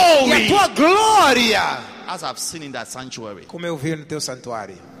glory. tua glória. As I've seen in that sanctuary. Como eu vi no teu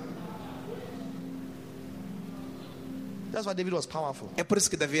santuário. That's why David was powerful. É por isso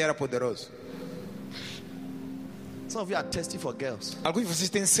que Davi era poderoso. Some of you are thirsty for girls, Alguns de vocês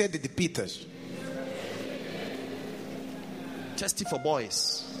têm sede de pitas, thirsty for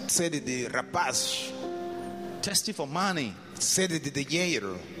boys, sede de rapazes, thirsty for money. sede de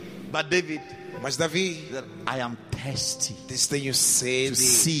dinheiro. But David Mas Davi said, I am thirsty diz: tenho to sede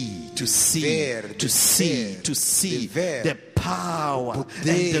see de ver the power and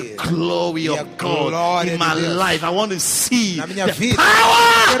poder the glory e a of God glória in de my Deus. life. I want to see na minha the vida.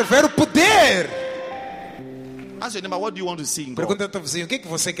 power. Quero ver o poder. Ask your neighbor, what do you want to see in God? Pergunta ao teu vizinho: o que é que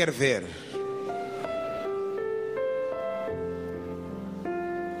você quer ver?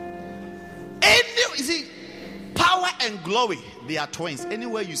 You see, power and glory, they are twins.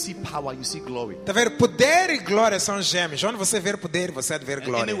 Anywhere you see power, you see glory. Tá vendo? Poder e glória são gêmeos. Onde você ver poder, você há de ver And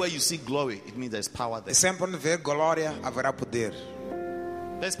glória. anywhere you see glory, it means there's power there. E sempre onde ver glória, haverá poder.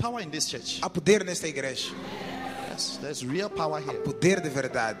 There's power in this church. Há poder nesta igreja. Yes, there's real power here. Poder de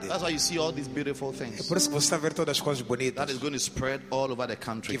verdade. That's why you see all these beautiful É things por isso que você está a ver todas as coisas that bonitas is going to spread all over the que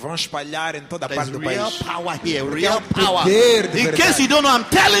country. vão espalhar em toda a There's parte do real país. power here, Porque real há power. poder de In verdade. case you don't know, I'm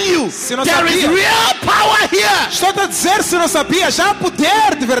telling you, Se não there is sabia. real power here. Estou a dizer, se não sabia, já há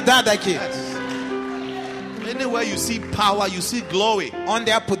poder de verdade aqui. Anywhere you see power, you see glory.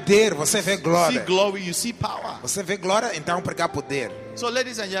 Onde há poder, você vê See glória. glory, you see power. Você vê glória, então porque há poder. So,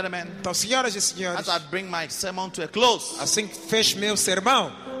 ladies and gentlemen, Então, senhoras e senhores, as I bring my sermon to a close, assim que fecho meu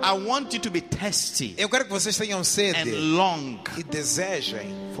sermão, I want you to be thirsty eu quero que vocês tenham sede and long e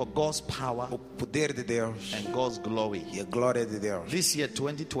desejem for God's power o poder de Deus and God's glory. e a glória de Deus. This year,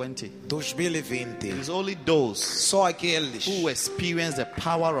 2020, 2020, it is only those só aqueles who experience the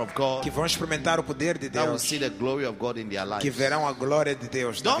power of God que vão experimentar o poder de that will Deus, see the glory of God in their que lives. verão a glória de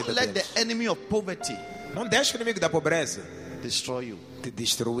Deus na Don't vida let deles. the enemy of poverty Não deixe o inimigo da pobreza destroy you. te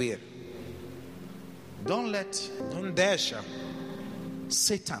destruir. Don't let Não deixa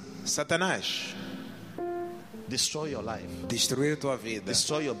Satan Satanás destroy your life, destruir tua vida,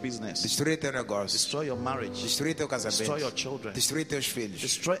 destroy your business, destruir teu negócio, destroy your marriage, destruir teu destroy your casamento, children, destruir teus filhos,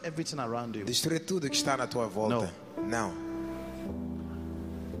 destroy everything around you. destruir tudo que está na tua volta. Não.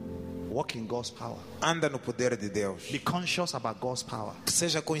 Walk in God's power. Anda no poder de Deus. Be conscious about God's power.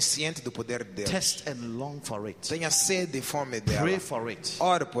 Seja consciente do poder de Deus. Test and long for it. Tenha sede e fome dela. Pray for it.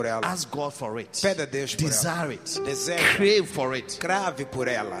 Ore por ela. Ask God for it. Pede a Deus por ela. Desire it. Deseja. Crave for it. Crave por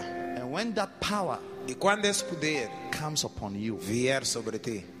ela. And when that power E quando esse poder comes upon you, vier sobre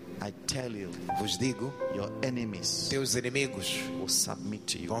ti, I tell you, vos digo, your enemies teus inimigos will submit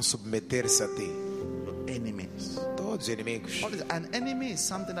to you. vão submeter-se a ti. Your enemies. Todos os inimigos. What is an enemy? Is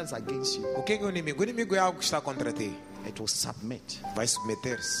something that's against you. O que é o inimigo? O inimigo é algo que está contra ti. It will submit Vai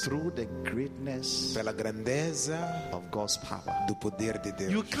submeter-se through the greatness pela grandeza of God's power. do poder de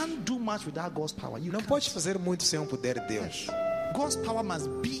Deus. You can't do much without God's power. You Não can't. podes fazer muito sem o poder de Deus. God's power must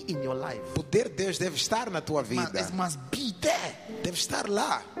be in your life. O poder de Deus deve estar na tua vida. It must be there. Deve estar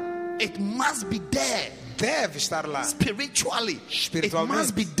lá. It must be there. Deve estar lá. Spiritually. It Espiritualmente.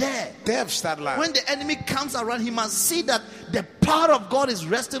 must be there. Deve estar lá. When the enemy comes around, he must see that the power of God is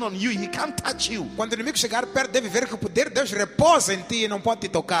resting on you. He can't touch you. Quando o inimigo chegar perto, deve ver que o poder de Deus repousa em ti e não pode te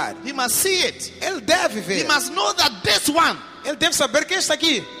tocar. He must see it. Ele deve He ver. must know that this one Ele deve saber que este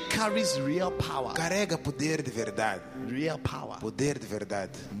aqui carries real power. carrega poder de verdade. Real power. Poder de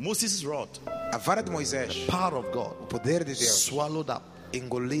verdade. Moses' rod, A vara de Moisés, power of o God, poder de Deus, swallowed up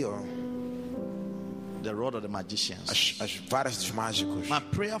engoliu the rod of the magicians. as varas dos mágicos. My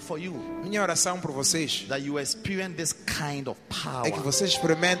prayer for you, Minha oração por vocês that you experience this kind of power. é que vocês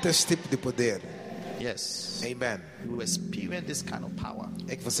experimentem esse tipo de poder. Yes. Amen. You experience this kind of power.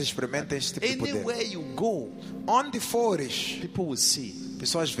 É que vocês experimentem este tipo de poder. Anywhere you go, Onde fores, people will see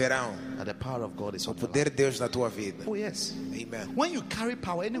pessoas verão that the power of God is o on your poder life. de Deus na tua vida. Oh yes. Amen. When you carry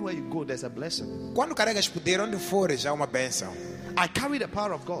power, anywhere you go, there's a blessing. Quando carregas poder, onde fores, há uma bênção. I carry the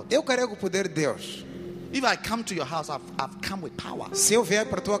power of God. Eu carrego o poder de Deus. If I come to your house, I've come with power. Se eu vier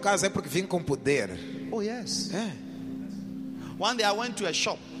para tua casa é porque vim com poder. Oh yes. É. One day I went to a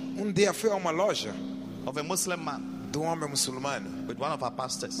shop Dia fui a uma loja of a Muslim man de homem muçulmano with one of our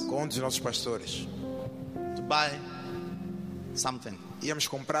pastors com dos nossos pastores. to buy something. Íamos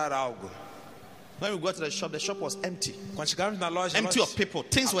comprar algo. When we got to the shop was empty. Quando chegamos na loja, Empty of people.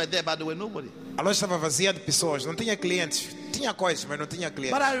 Things were there, but there were nobody. a loja estava vazia de pessoas, não tinha clientes. Tinha coisas, mas não tinha But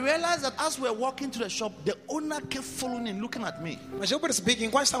clientes. I realized that as we were walking to the shop, the owner kept following and looking at me. Mas eu percebi que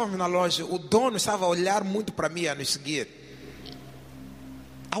enquanto estávamos na loja, o dono estava a olhar muito para mim, a nos seguir.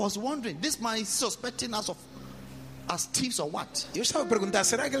 I was wondering, this man is suspecting us of as thieves or what? Eu estava a perguntar,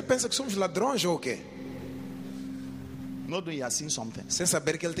 será que ele pensa que somos ladrões ou o quê? Not knowing he has seen something. Sem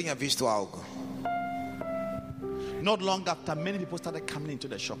saber que ele tinha visto algo. Not long after, many people started coming into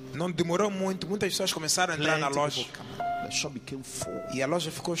the shop. Não demorou muito, muitas pessoas começaram a entrar na Plenty loja. people coming. The shop became full. E a loja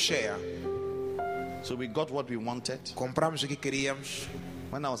ficou cheia. So we got what we wanted. Compramos o que queríamos.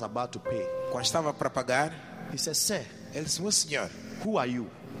 When I was about to pay, Quando estava para pagar, he said, "Sir, ele disse: meu senhor, who are you?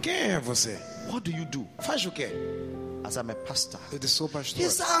 quem é você? What do you do?" Faz o quê? As I'm a pastor. Eu disse: sou pastor. He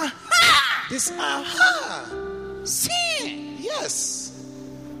said, Disse: aha, "See, yes.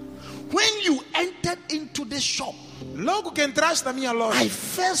 when you entered into the shop, Logo que entraste na minha loja, I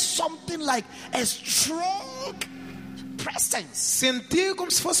felt something like a strong presence." senti como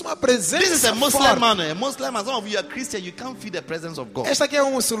se fosse uma presença This is a Muslim forte. man. A Muslim man. Some of you are Christian. You can't feel the presence of God. Este aqui é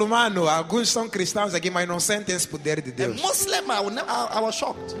muçulmano. Alguns são cristãos aqui, mas não sentem esse poder de A Deus. Muslim man. I was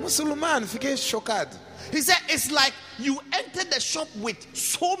shocked. Muçulmano, fiquei chocado. He said, "It's like you entered the shop with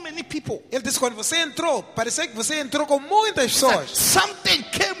so many people. Ele disse: quando você entrou, parecia que você entrou com muitas pessoas. Something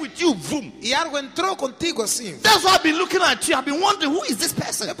came with you, boom." E algo entrou contigo assim. That's why I've been looking at you. I've been wondering, who is this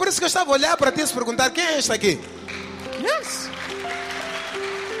person? É por isso que eu estava a olhar para ti e se perguntar: quem é este aqui? Yes.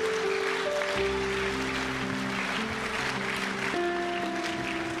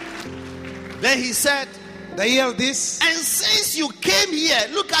 Then he said, Daí ele disse: "And since you came here,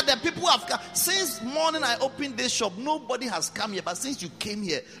 look at the people who have come. Since morning I opened this shop, nobody has come here. But since you came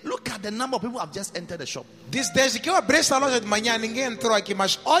here, look at the number of people who have just entered the shop." desde que eu abri esta loja de manhã, ninguém entrou aqui.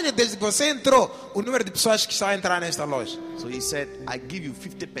 Mas olha, desde que você entrou, o número de pessoas que estão a entrar nesta loja. So he said, "I give you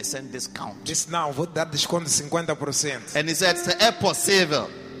 50% discount." Disse: não, vou te dar desconto de 50%. And he said, "É possível.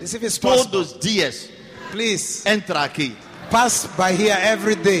 Disse: if it's possible, Todos os dias, please, entra aqui." pass by here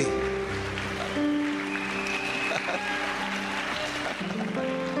every day.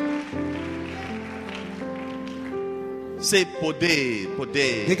 Say poder,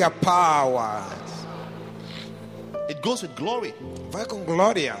 poder. Diga power. It goes with glory. Vai com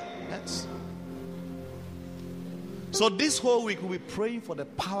glória. Yes. So this whole week we'll be praying for the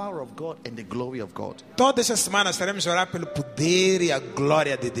power of God and the glory of God. Toda esta semana estaremos a orar pelo poder e a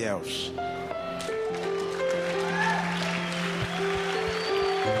glória de Deus.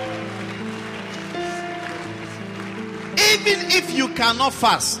 Even if you cannot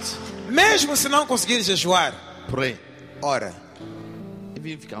fast, Mesmo se não conseguir jejuar, pray. ora.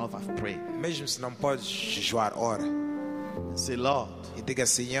 Even if you cannot fast, pray. Mesmo se não podes jejuar, ora. Say, "Lord, E diga: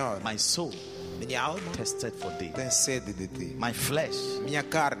 Senhor, my soul minha alma tested for thee. tem sede de ti. My flesh Minha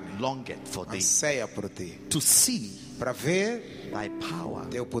carne longeth for thee, anseia por ti. to see Para ver thy power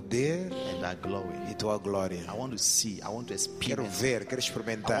teu poder and thy glory." e tua glória. I want to see. I want to Quero experience. ver, quero I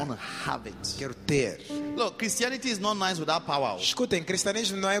experimentar. want to have it. Quero ter. Look, Christianity is not nice without power. Escutem,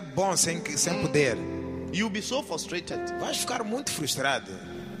 cristianismo não é bom sem poder. You'll be so frustrated. Vais ficar muito frustrado.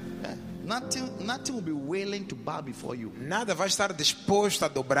 Yeah. Nothing will be willing to bow before you. Nada vai estar disposto a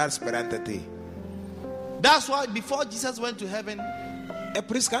dobrar-se perante ti. That's why before Jesus went to heaven, É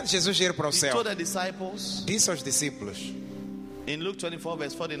por isso que antes de Jesus ir para o he céu, told the disciples disse aos discípulos, in Luke 24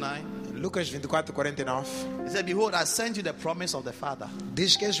 verse 49, Lucas 24:49, he said, "Behold, I send you the promise of the Father.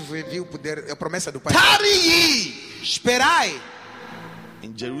 diz que eles viu o poder, a promessa do Pai. Tarry ye Esperai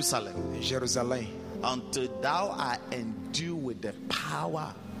in Jerusalem em Jerusalém, until thou art endued with the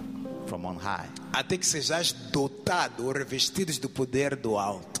power from on high." até que sejais dotado ou revestidos do poder do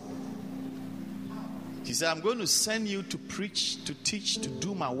alto. He said, "I'm going to send you to preach, to teach, to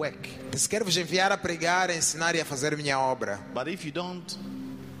do my work. Disse: quero vos enviar a pregar, a ensinar e a fazer minha obra. But if you don't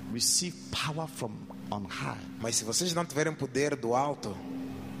receive power from on high, Mas se vocês não tiverem poder do alto,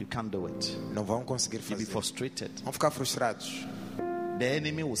 you can't do it. não vão conseguir You'll be fazer. frustrated. Vão ficar frustrados. The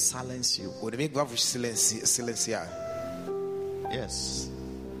enemy will silence you." O inimigo vai vos silenciar. Yes.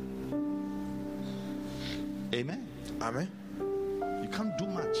 Amen. Amém? You can't do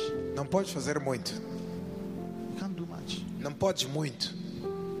much. Não podes fazer muito. You can't do much. Não podes muito.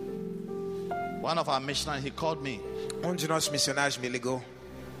 One of our missionaries, he called me. De nossos missionários me ligou.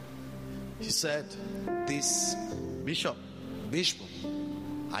 He said, Disse: "Bishop, bispo,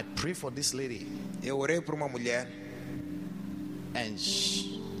 I pray for this lady, eu orei por uma mulher and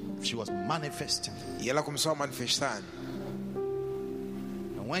she was manifesting. e ela começou a manifestar.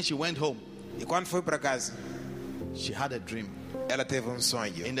 And when she went home, E quando foi para casa, she had a dream. ela teve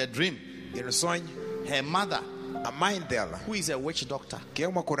sonho. In the dream, E no sonho, her mother, a mãe dela, who is a witch doctor que é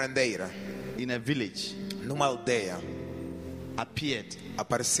uma curandeira, in a village, numa aldeia, appeared.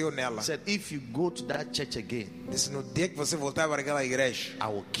 apareceu nela. Said, "If you go to that church again, Disse: no dia que você voltar para aquela igreja, I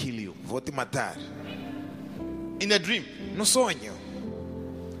will kill you." vou te matar. In a dream. No sonho.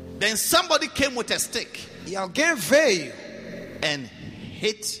 Then somebody came with a stick E alguém veio and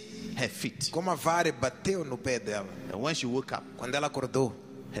hit her feet. com uma vara e bateu no pé dela. And when she woke up, Quando ela acordou,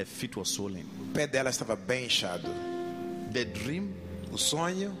 her feet were swollen. o pé dela estava bem inchado. The dream O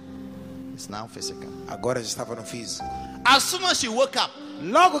sonho is now physical. agora já estava no físico. As soon as she woke up,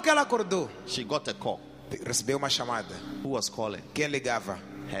 Logo que ela acordou, she got a call. recebeu uma chamada. Who was calling? Quem ligava?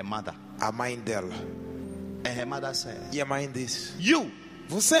 Her mother. A mãe dela. And her mother said, E a mãe disse: you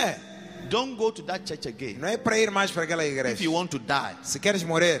Você don't go to that church again. não é para ir mais para aquela If igreja. you want to die, Se queres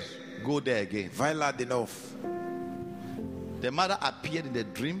morrer, go there again. vai lá de novo. The mother appeared in the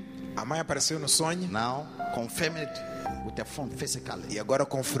dream, A mãe apareceu no sonho now confirming it with the phone physically. e agora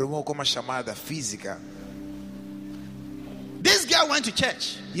confirmou com uma chamada física. This girl went to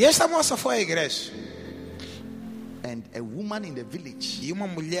church, E esta moça foi à igreja. and a woman in the village E uma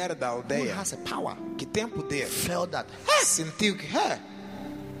mulher da who aldeia has a power que tem poder felt that sentiu que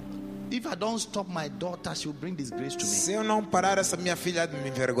if I don't stop my daughter, she will bring disgrace to me. se eu não parar essa minha filha de me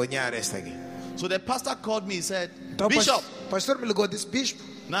envergonhar esta aqui. So the pastor called me and said, Então Bishop, pastor me ligou e disse: Bispo,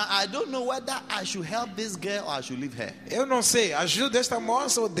 now I don't know whether I should help this girl or I should leave her. eu não sei, ajuda esta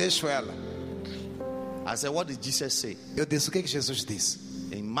moça ou deixo ela? I said, what did Jesus say? Eu disse: o que é que Jesus disse?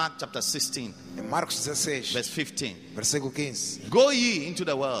 In Mark chapter 16, Em Marcos 16, verse 15. versículo 15: Go ye into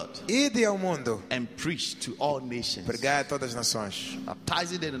the world Ide ao mundo, and preach to all nations, pregai a todas as nações,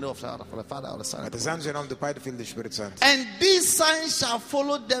 baptizing them in the name of the Father, of the Son, and of the Holy batizando-os em nome do Pai, do Filho e do Espírito Santo. Spirit. And these signs shall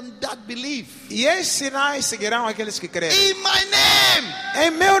follow them that believe. E estes sinais seguirão aqueles que creem. In my name,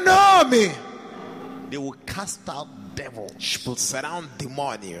 Em meu nome they will cast out devils. expulsarão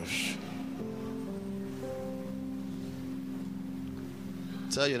demônios.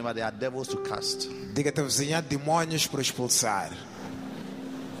 Tell your neighbor there are devils to cast. Diga a teu vizinho: há demônios para expulsar.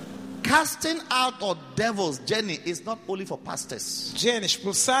 Casting out of devils, Jenny, is not only for pastors. Jenny,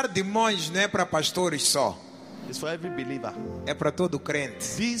 expulsar demônios não é para pastores só. It's for every believer. É para todo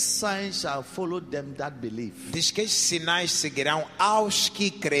crente. These signs shall follow them that believe. Diz que estes sinais seguirão aos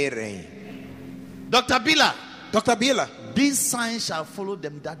que crerem. Dr. Bila, Dr. Bila, these signs shall follow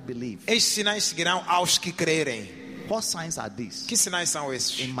them that believe. estes sinais seguirão aos que crerem. What signs are these? Que sinais são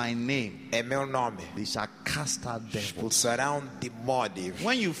esses? In my name, Em meu nome they shall cast out devils. expulsarão demônios.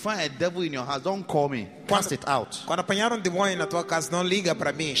 When you find a devil in your house, don't call me. Cast it out. Quando apanhar um demônio na tua casa, não liga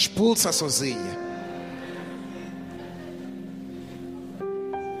para mim, expulsa sozinha.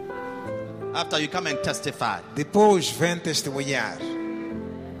 After you come and testify. Depois vem testemunhar.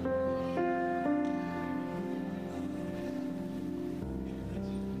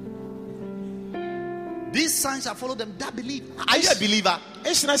 These signs shall follow them that believe. Are you a believer?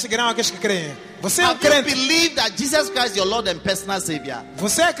 Estes sinais seguirão aqueles que creem. Você é um Have you crente? believed that Jesus Christ is your Lord and personal Savior?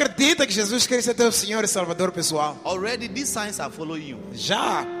 Você acredita que Jesus Cristo é teu Senhor e Salvador pessoal? Already these signs are following you.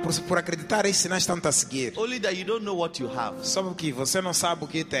 Já, por acreditar, esses sinais estão a seguir. Only that you don't know what you have. Só porque você não sabe o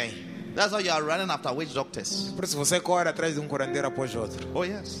que tem. That's why you are running after witch doctors. Por isso você corre atrás de um curandeiro após outro. Oh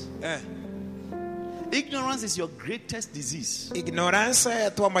yes. É. Ignorance is your greatest disease. Ignorância é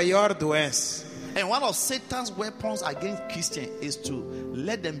a tua maior doença. And one of Satan's weapons against Christians is to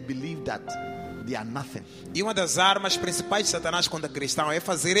let them believe that they are nothing. E uma das armas principais de Satanás contra cristão é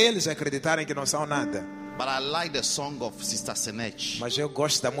fazer eles acreditarem que não são nada. But I like the song of Sister Senech. Mas eu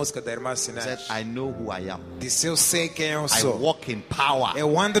gosto da música da irmã Said, Sinete. I know who I am. Disse: eu sei quem eu I sou. walk in power.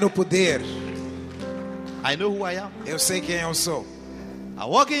 Eu ando no poder. I know who I am. Eu sei quem eu sou. I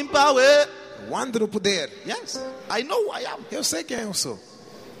walk in power. Eu ando no poder. Yes. I know who I am. Eu sei quem eu sou.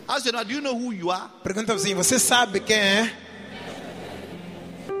 Ask you now, do you know who you are? Pergunta assim: você sabe quem é?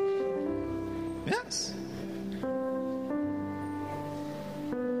 Yes.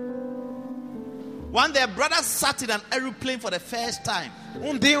 One day, a brother sat in an aeroplane for the first time.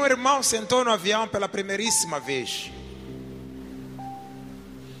 Um dia um irmão sentou no avião pela primeiríssima vez.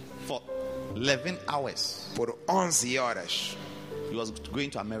 For 11 hours. Por 11 horas. He was going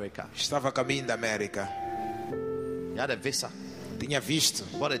to America. Estava a caminho da América. He had a visa. Tinha visto.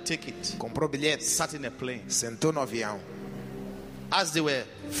 Bought a ticket. Comprou bilhete. Sat in a plane. Sentou no avião. As they were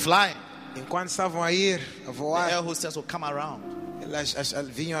flying, Enquanto estavam a ir, a the voar, air hostess would come around. elas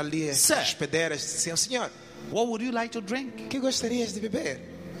vinham ali, as Sir. hospedeiras, diziam: senhor, What would you like to drink? o que gostarias de beber?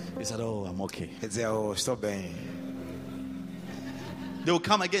 He said, oh, I'm okay. Quer dizer: oh, estou bem. They would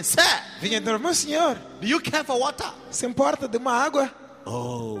come again. Sir, Vinha dizer: meu senhor, do you care for water? se importa de uma água?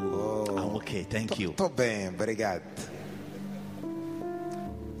 Oh, I'm okay. Thank you. Estou bem, obrigado.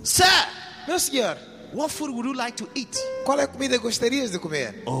 Sir, Meu senhor, what food would you like to eat? qual é a comida que gostarias de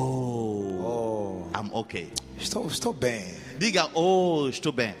comer? Oh, I'm okay. Estou bem. Diga, oh,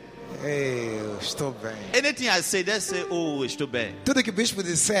 estou bem. Eu estou bem. Anything I say, they say, oh, estou bem. Tudo que o bispo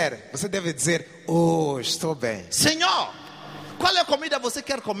disser, você deve dizer: oh, estou bem. Senhor, qual é a comida que você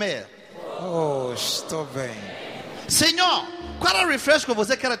quer comer? Oh, estou bem. Senhor, qual é o refresco que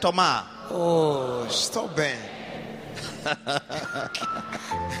você quer tomar? Oh, estou bem.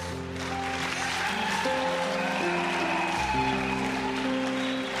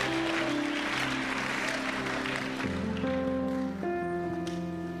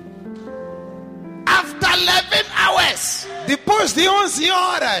 After 11 hours, Depois de 11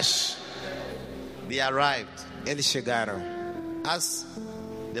 horas, they arrived. eles chegaram. As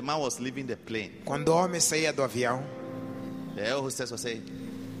the man was leaving the plane, Quando o homem saía do avião, the air hostess was saying,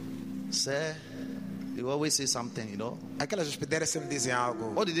 "Sir, you always say something, you know." aquelas hospedeiras sempre dizem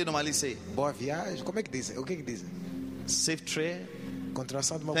algo. What did they normally say? Boa viagem. Como é que dizem? O que é que dizem? Safe trip.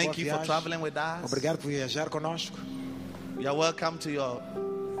 Continuação de uma Thank boa you for viagem. traveling with us. Obrigado por viajar conosco. You are welcome to your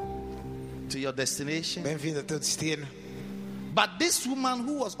destination. Bem-vindo ao teu destino. But this woman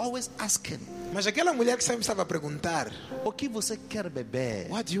who was always asking, Mas aquela mulher que sempre estava a perguntar, "O que você quer beber?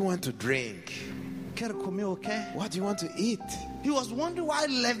 what do you want to drink? Quer comer o quê?" What do you want to eat? He was wondering why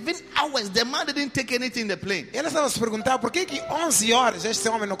 11 hours the man didn't take anything in the plane. Ela estava a se perguntar por que 11 horas este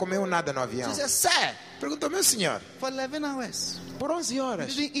homem não comeu nada no avião. She said, "Sir, Perguntou, meu senhor, for 11 hours, por 11 you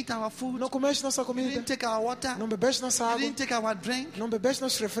horas, didn't eat our food, não comeste nossa you comida? didn't take our water, Não bebeste nossa you água? didn't take our drink." Não bebeste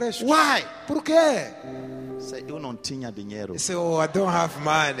nossos refrescos? Why? Por quê? Say, "Eu não tinha dinheiro." He said, oh, I don't have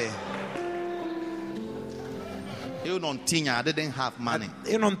money. Eu não tinha, I didn't have money.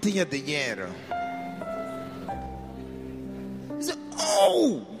 Eu não tinha dinheiro. He said,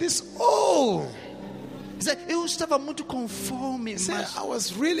 "Oh." He He said, "Eu estava muito com fome, said, mas I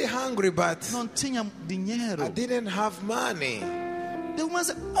was really hungry, but não tinha dinheiro." I didn't have money. The woman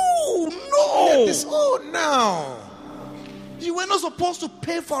said, "Oh This, no, oh, não. you were not supposed to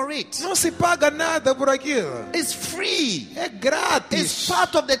pay for it. Não se paga nada por aquilo. It's free. É It's grátis.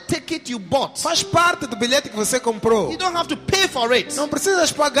 part of the ticket you bought. Faz parte do bilhete que você comprou. You don't have to pay for it." Não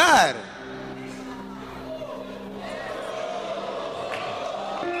precisas pagar.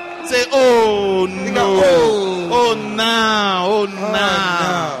 Say, "Oh Diga, no, oh. oh no, oh Oh, no."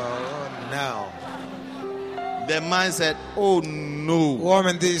 não. The man said, "Oh O no,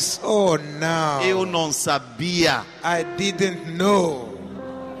 homem diz, oh, não. eu não sabia." I didn't know.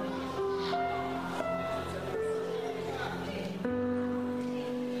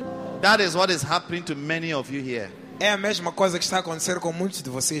 That is what is happening to many of you here. É a mesma coisa que está a acontecer com muitos de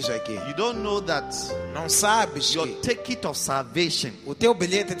vocês aqui. You don't know that Não sabes your que ticket of salvation o teu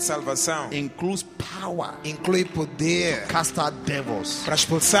bilhete de salvação includes power inclui poder cast out devils, para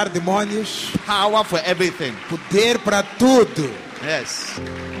expulsar demônios, power for everything. poder para tudo. Yes.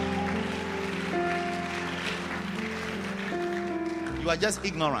 You are just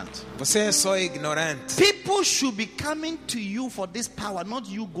ignorant. Você é só ignorante. People should be coming to you for this power, not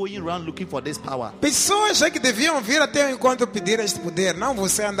you going around looking for this power. Pessoas é que deviam vir até o encontro pedir este poder, não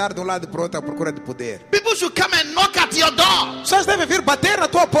você andar de um lado para o outro à procura de poder. People should come and knock at your door. Pessoas devem vir bater na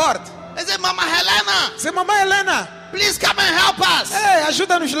tua porta. They say, "Mama Helena, Dizer, mamãe Helena, please come and help us." ei,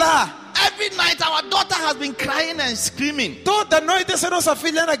 ajuda-nos lá. Every night our daughter has been crying and screaming. Toda noite essa nossa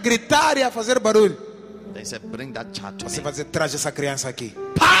filha anda a gritar e a fazer barulho. They said, "Bring that child to Você me." vai dizer, traz essa criança aqui.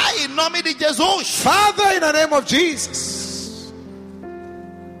 Pai, em nome de Jesus. Father, in the name of Jesus.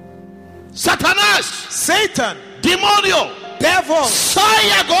 Satanás, Satan, demônio, devil,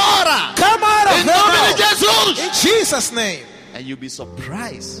 sai agora. come out of Em nome hell. de Jesus. In Jesus' name. And you'll be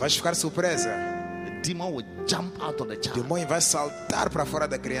surprised. Vais ficar surpresa. The demon will jump out of the O child. demônio vai saltar para fora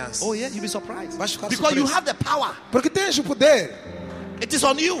da criança. Oh yeah, you'll be surprised. Vais ficar Because you surpreso. have the power. Porque tens o poder. It is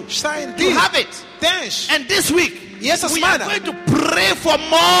on you. Está em ti. You have it. Tens. And this week, E essa we are semana going to pray for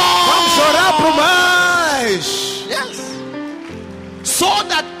more. vamos orar por mais. Yes. So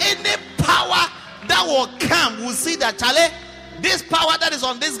that any power that will come will see that, Charlie, this power that is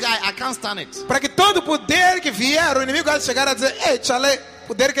on this guy, I can't stand it. Para que todo poder que vier, o inimigo vai chegar a dizer, ei, Chale,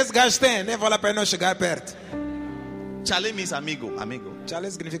 poder que esse gajo tem, nem vale a pena eu chegar perto. Charlie means amigo. Amigo. Chale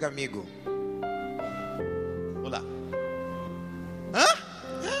significa amigo. Hola. Huh?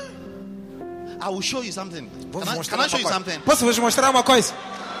 I will show you something. Vou Can vos I mostrar show uma you coisa. something? Posso vos mostrar uma coisa?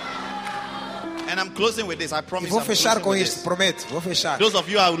 And I'm closing with this. I E promise. vou I'm fechar closing com with isto, this. prometo. Vou fechar. Those of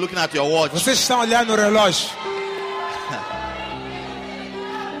you are looking at your watch. Vocês estão olhando no relógio.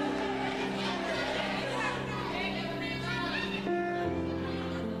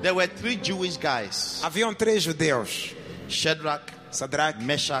 There were 3 Jewish guys: Haviam 3 judeus. Shadrach, Sadraque,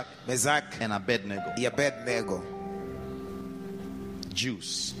 Meshach, Mesaque and Abednego. e Abednego.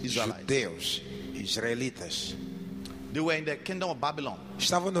 Jews, Israelites. Judeus, israelitas. They were in the kingdom of Babylon,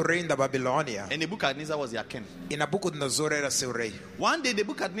 Estavam no reino da Babilônia. and Nebuchadnezzar was their king. E Nabucodonosor era seu rei. One day,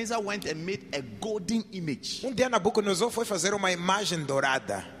 Nebuchadnezzar went and made a golden image Dia Nabucodonosor foi fazer uma imagem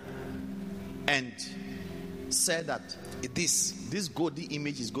dourada. and said that E disse, this golden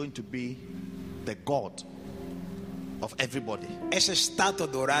image is going to be the God of everybody. Esta estátua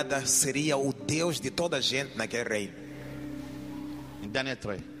dourada seria o Deus de toda a gente naquele reino. In Daniel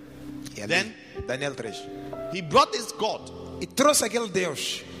 3. E ali, Then- Daniel 3. He brought this God. E trouxe aquele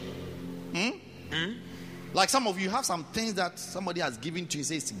Deus. Like some of you have some things that somebody has given to you,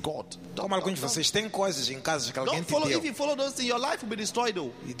 say it's God. Como alguns de vocês têm coisas em casa que alguém Don't te follow. deu. If you follow those things, your life will be destroyed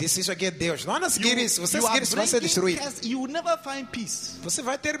though. E disse isso aqui é Deus. Não anda a seguir isso. Você you seguir are isso vai ser bringing destruído. curse, you will never find peace. Você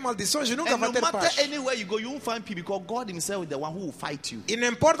vai ter maldições e nunca And vai no ter matter paz. anywhere you go, you won't find peace because God Himself is the one who will fight you. E não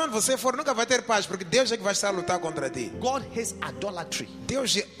importa onde você for, nunca vai ter paz, porque Deus é que vai estar a lutar contra ti. God hates idolatry.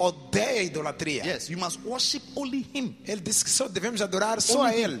 Deus odeia a idolatria. Yes, you must worship only Him. Ele disse que só devemos adorar só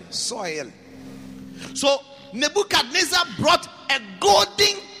a Ele. Só a Ele. So Nebuchadnezzar brought a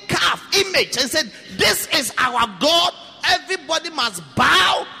golden calf image and said, "This is our God. Everybody must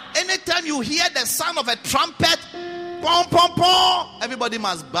bow. Anytime you hear the sound of a trumpet, pom pom pom, everybody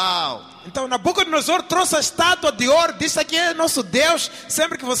must bow." Então Nabucodonosor trouxe a estátua de ouro, disse aqui é nosso Deus.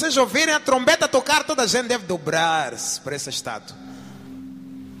 Sempre que vocês ouvirem a trombeta tocar, toda a gente deve dobrar-se para essa estátua.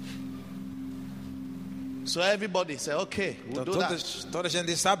 So everybody said, "Okay, we'll Então do that." toda a gente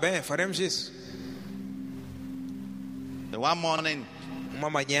disse, está bem, faremos isso. The one morning, Uma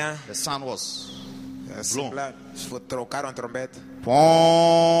manhã, the sun was assim, claro, trocaram a trombeta.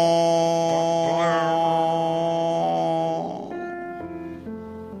 pom,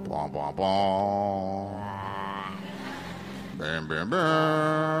 pom, pom, pom. Bam, bam, bam.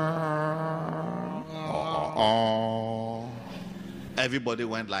 Oh, oh, oh. Everybody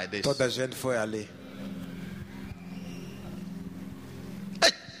went like this. Toda a gente foi ali.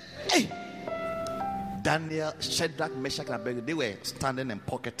 Hey, hey. Daniel, Shadrach, Meshach, and Abednego, they were standing and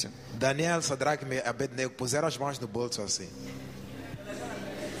pocketing. Daniel, Sadraque e Abednego puseram as mãos no bolso assim.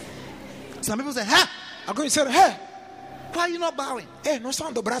 Some people say, "Huh? Alguns disseram, Why are you not bowing?" não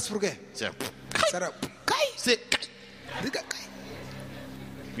estão dobrados por quê? Say, Será, cai, say, "Kai." diga, cai.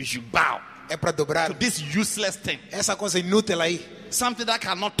 We should bow É para dobrar to this useless thing. essa coisa inútil aí. Something that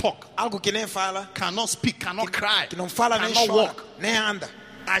cannot talk, Algo que nem fala, cannot speak, cannot cry, que não fala nem cannot chora, walk. nem anda.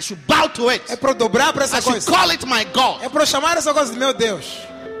 I should bow to it. É para dobrar para I essa should coisa. call it my God. É para chamar essa coisa de meu Deus.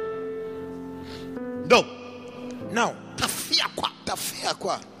 No. Não, Tafiakwa. tá feia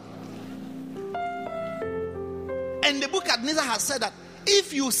quá. And Nebuchadnezzar has said that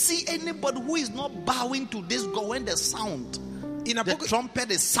if you see anybody who is not bowing to this God when the sound, E the trumpet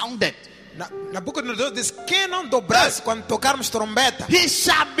is sounded, Nabucodonosor disse, quem não dobrar-se quando tocarmos trombeta, he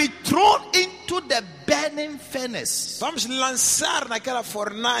shall be thrown into the burning furnace. vamos lançar naquela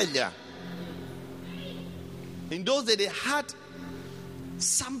fornalha. In those days, they had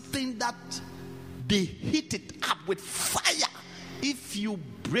something that they heat it up with fire. If you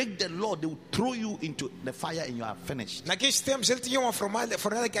break the law, they will throw you into the fire and you are finished. Naqueles tempos ele tinha uma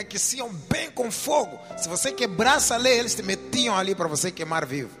fornalha que aqueciam bem com fogo. Se você quebrasse a lei, eles te metiam ali para você queimar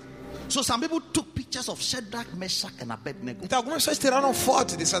vivo. So some people took pictures of Shadrach, Meshach, and Abednego Então algumas pessoas tiraram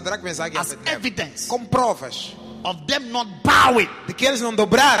fotos de Sadraque, Mesaque e as Abednego evidence como provas of them not bowing, de que eles não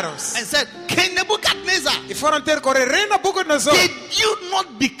dobraram-se. and said, "King Nebuchadnezzar, E foram ter correr. Rei Nabucodonosor, did you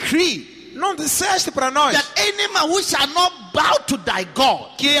not decree não disseste para nós that any man who shall not bow to thy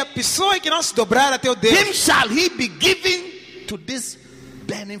God, que a pessoa que não se dobrar a teu him Deus, shall he be given to this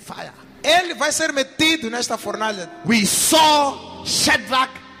burning fire?" ele vai ser metido nesta fornalha. We saw Shadrach,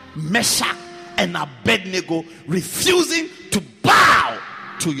 Meshach, and Abednego refusing to bow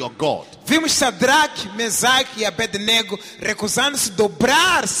to your God. Vimos Sadraque, Mesaque e Abednego recusando-se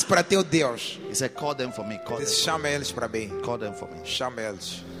dobrar-se para teu Deus. He said, "Call them for me. Call them. Disse, chama eles para mim. Call them for me." Chama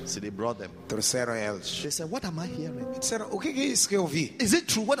eles. So they brought them. Trouxeram eles. They said, "What am I hearing? Disseram, o que é isso que eu ouvi? Is it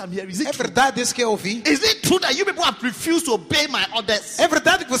true what I'm hearing? Is it É true? verdade isso que eu ouvi? Is it true that you people have refused to obey my orders? É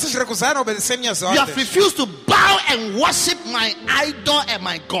verdade que vocês recusaram obedecer minhas You have ordens? refused to bow and worship my idol and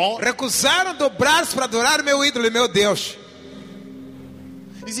my God?" Recusaram dobrar-se para adorar meu ídolo e meu Deus.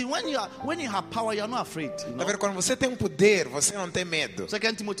 You see, when you have power, you are not afraid. You Tá know? vendo? Quando você tem um poder, você não tem medo.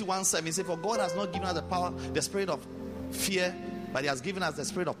 2 Timothy 1:7, he said, "For God has not given us the power, the spirit of fear, but He has given us the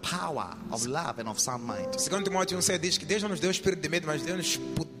spirit of power, of love, and of sound mind." Segundo Timóteo 1,6 diz que Deus não nos deu espírito de medo, mas deu-nos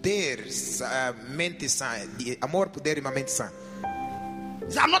poder, mente sã, amor, poder e uma mente sã.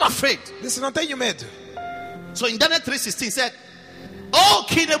 He said, "I'm not afraid." Disse, não tenho medo. So in Daniel 3:16 he said, "Oh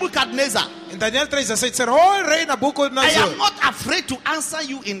King Nebuchadnezzar, Em Daniel 3,16 disseram, oh rei I am Nabucodonosor, not afraid to answer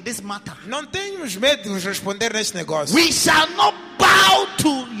you in this matter. não temos medo de nos responder neste negócio. We shall not bow to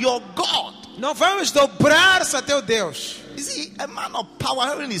your God." Não vamos dobrar-se a teu Deus. You You see, a man of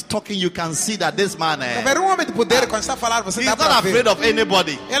power, when he's talking, you can see that this man, Homem de poder, quando está a falar, você he's dá not para ver. afraid of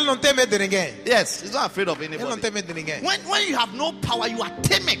anybody. Ele não tem medo de ninguém. Yes, he's not afraid of Ele não anybody. tem medo de ninguém. When you have no power, you are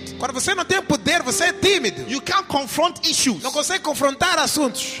timid. Quando você não tem poder, você é tímido. You can't confront issues. Não consegue confrontar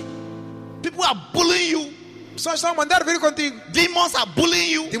assuntos. People are bullying you. Pessoas estão a mandar vir contigo. Demons are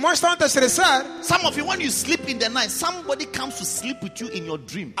bullying you. Demônios estão a te estressar. Some of you, when you sleep in the night, somebody comes to sleep with you in your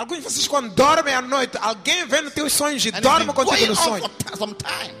dream. Alguns de vocês, quando dormem à noite, alguém vem nos teus sonhos e And it's dorme been contigo going no on sonho. for some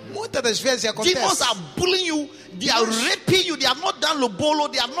time. Muitas das vezes acontece. Demons are bullying you. They are raping you. They have not done lobolo.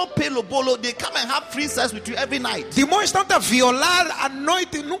 They have not paid lobolo. They come and have free sex with you every night. Demônios estão a violar à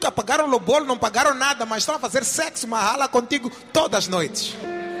noite, nunca pagaram lobolo, não pagaram nada, mas estão a fazer sexo, mahala contigo todas as noites.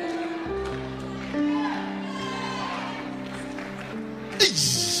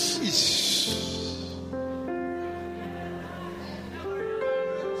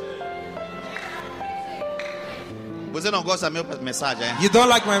 Você não gosta da minha mensagem, hein? You don't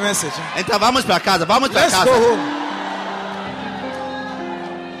like my message? Então vamos para casa. Vamos para Let's casa. go home.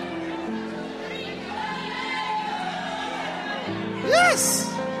 Yes.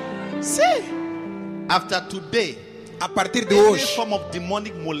 See. After today, A partir de any hoje, form of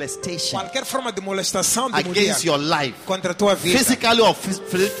demonic molestation qualquer forma de molestação against demoníaca your life, contra a tua vida, physically or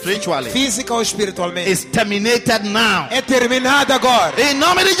spiritually, física ou espiritualmente, is terminated now. é terminada agora. Em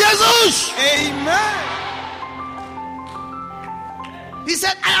nome de Jesus. Amen. He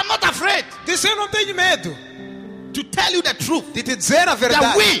said, I am not afraid Disse, eu não tenho medo to tell you the truth. de te dizer a That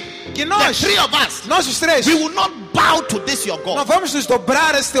verdade. we, Que the nós, three of us, nós os três, we will not bow to this your não God. vamos nos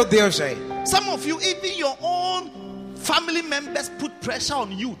dobrar a esse teu Deus aí. Some of you, even your own family members put pressure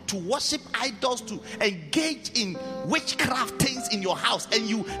on you to worship idols, to engage in witchcraft things in your house, and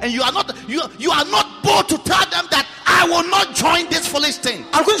you are not bold to tell them that I will not join this foolish thing.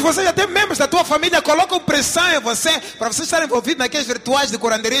 Alguns de vocês, até membros da tua família, colocam pressão em você para você estar envolvido naqueles rituais de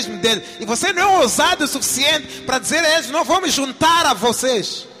curandeirismo dele. E você não é ousado o suficiente para dizer a eles, não vamos juntar a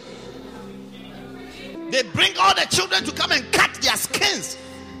vocês. They bring all the children to come and cut their skins,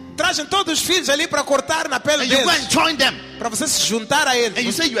 Trazem todos os filhos ali para cortar na pele and you go deles. and join them, Para você se juntar a eles. and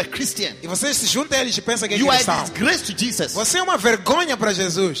you say you are Christian. E você se junta a eles e pensa que é You are a cristão. disgrace to Jesus. Você é uma vergonha para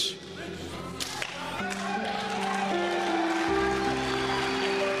Jesus.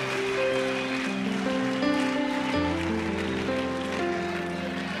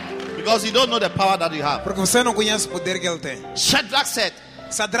 Because you don't know the power that you have. Porque você não conhece o poder que ele tem. Shadrach said,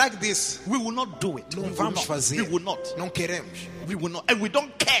 Sadraque disse, we will not do it. não We will vamos not. fazer. We will not. Não queremos. We will not. And we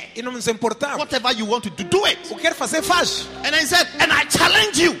don't care. E não nos importamos. Whatever you want to do it. O que quer fazer, faz. And he said, and I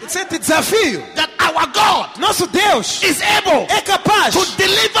challenge you Você te desafio. that our God Nosso Deus is able é capaz to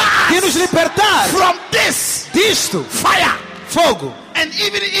deliver de nos us libertar from this disto, fire. fogo. And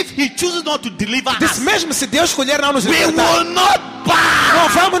even if he chooses not to deliver Diz, us, mesmo se Deus escolher não nos we libertar, will not bow. não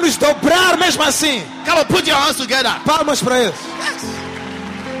vamos nos dobrar mesmo assim. Come on, put your hands together. Palmas para ele.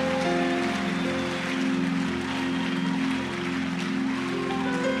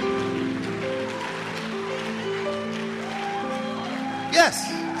 Yes.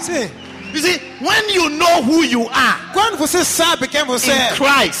 Sim. You see, when you know who you are Quando você sabe quem você in é,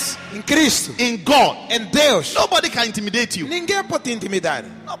 Christ, em Cristo, in God, em Deus, nobody can intimidate you. ninguém pode te intimidar.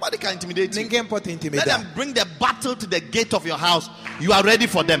 Nobody can intimidate you. Ninguém pode te Let intimidar. them bring the battle to the gate of your house. You are ready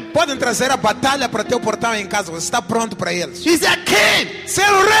for them. Podem trazer a batalha para teu portão em casa. Você está pronto para eles. He's a king. Ser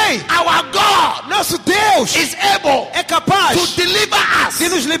o rei, Our God nosso Deus, is able é capaz to deliver us. de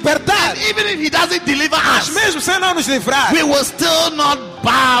nos libertar. And even if he doesn't deliver Mas us, mesmo sem não nos livrar, we will still not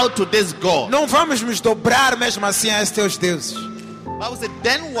bow to this God. não vamos nos dobrar mesmo assim a esses teus deuses. Bible said,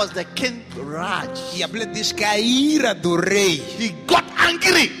 then was the king Raj. E a Bíblia diz que a ira do rei He got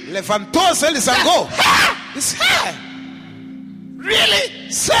angry. levantou-se, ele zangou. Ah! Disse, é,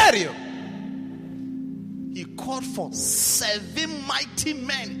 Really? sério? He called for 7 mighty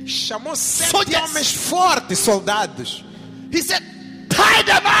men. Chamou 7 Soldiers. homens fortes, soldados. He said, tie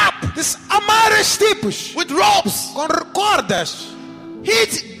them up Disse, amar estes tipos with ropes. com cordas.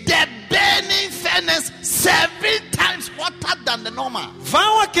 Hit the burning furnace 7 times hotter than the normal.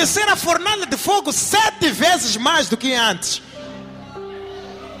 Vão aquecer a fornalha de fogo 7 vezes mais do que antes.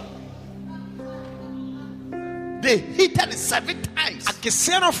 They heated it 7 times.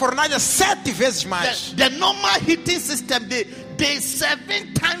 Aqueceram a fornalha 7 vezes mais. The normal heating system, they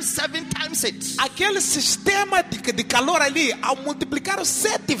 7 times it. Aquele sistema de calor ali, ao multiplicar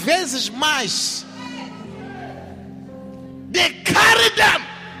 7 vezes mais, They carried them.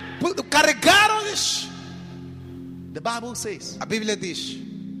 carregaram-lhes. The Bible says, A Bíblia diz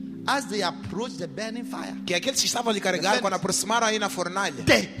as they approached the burning fire, que aqueles que estavam a lhe carregar, quando aproximaram aí na fornalha,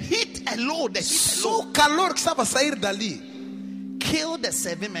 the heat alone, só o calor que estava a sair dali killed the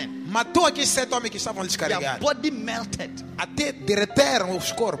 7 men. Matou aqueles 7 homens que estavam Their descarregados. body melted. Até derreteram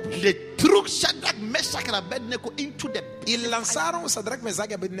os corpos. They threw Shadrach, Meshach, and Abednego into the E lançaram o Sadraque,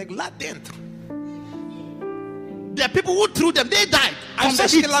 Mesaque e Abednego lá dentro. The people who threw them, they died. As From the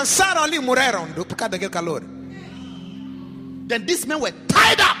pessoas que heat. lançaram ali morreram por causa daquele calor. Then these men were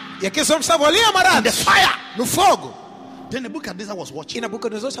tied up E aqueles homens estavam ali in the amarrados fire. no fogo. Then Nebuchadnezzar was E watching.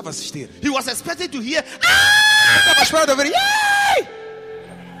 Nabucodonosor estava a assistir. He was expecting to hear, Estava esperando ouvir. "Yay!"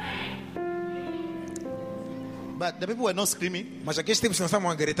 but the people were not screaming. Mas aqueles tipos não estavam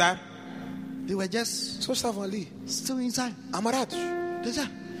a gritar. They were just As pessoas estavam ali still inside. amarrados.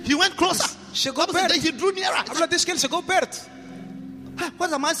 He went closer. Chegou Bible said perto. that he drew nearer. A Bíblia diz que ele chegou perto.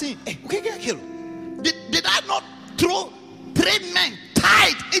 What am I saying? O que é aquilo? Did I not throw 3 men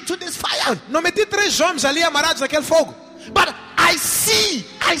tied into this fire? Não meti 3 homens ali amarrados naquele fogo. But I see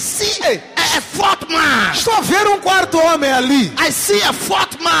Hey. a 4th man. Estou a ver 4º homem ali. I see a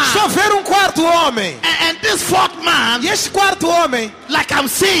 4th man. Estou a ver 4º homem. And this 4th man, E este 4º homem, like I'm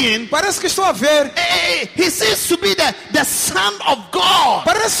seeing, parece que estou a ver. he seems to be the son of God.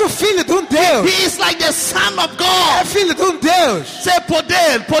 Parece o filho de Deus. He is like the son of É God. filho de Deus. Say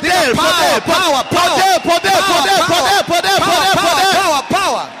poder, poder, Power, power, poder, poder, poder, poder, poder, poder, poder. Power,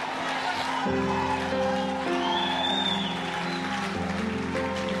 power.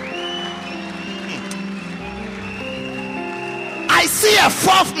 I see a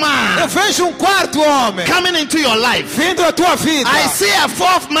 4th Eu man vejo 4º homem coming into your life. vindo à tua vida. I see a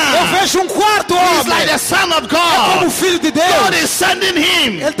 4th Eu man. vejo 4º He's like homem the son of como God. filho de God Deus. is sending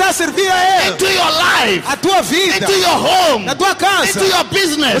him Ele está a servir a ele, into your life, a tua vida, into your home, na tua casa, into your no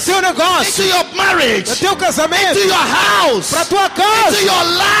business, teu into negócio, your marriage, no teu casamento, into your house, para tua into casa, your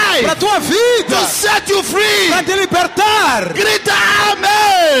life, para tua vida, to set you free. para te libertar. Grita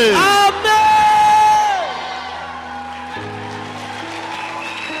amém. Amém.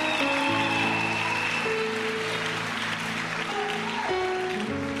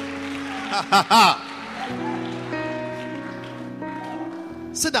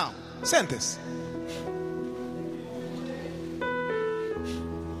 Sit down. Sente-se.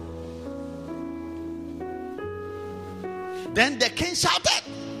 Then the king shouted,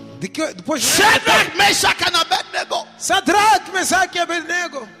 Depois Shadrach, Meshach, and Abednego. Sadraque, Mesaque e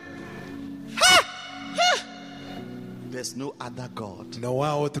Abednego. There's no other God Não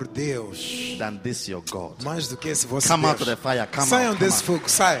há outro Deus than this your God. mais do que esse vosso Come out Deus. of the fire. Come Saiam out. Come desse out. fogo,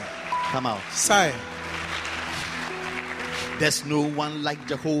 saiam. Come out. Saiam. There's no one like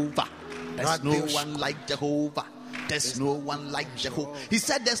Jehovah. There's Not no Deus. one like Jehovah. There's no one like Jehovah. He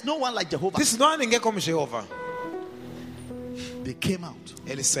said there's no one like Jehovah. Disse: não há ninguém como Jeová. They came out.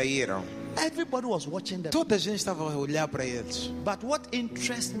 Eles saíram. Everybody was watching them. Toda a gente estava a olhar para eles. But what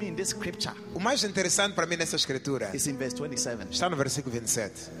interests me in this scripture O mais interessante para mim nessa escritura is in verse 27. está no versículo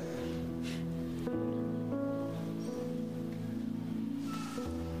 27.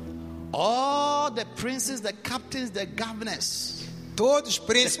 All the princes, the captains, the governors, Todos os the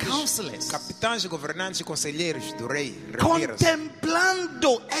príncipes, counselors, capitães, governantes e conselheiros do rei reuniram-se.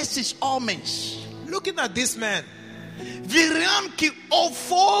 contemplando esses homens, Looking at this man, viram que o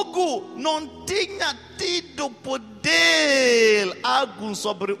fogo não tinha tido poder algum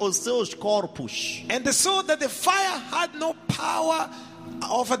sobre os seus corpos. and they saw that the fire had no power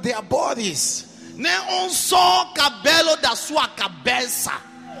over their bodies. Nem só cabelo da sua cabeça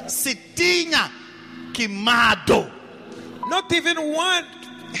se tinha queimado. Not even one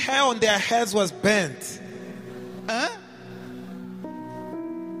hair on their heads was burnt. Huh?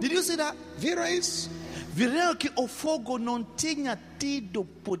 Did you see that? Viram isso? Viram que o fogo não tinha tido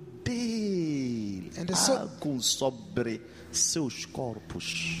poder And they saw- algum sobre seus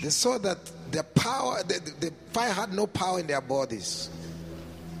corpos. They saw that the power, the fire had no power in their bodies.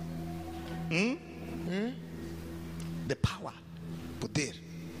 The power, Poder.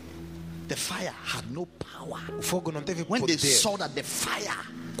 the fire had no power. O fogo não teve When they poder. saw that the fire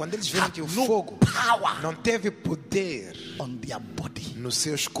Quando eles viram had que o no fogo power não teve poder on their body. nos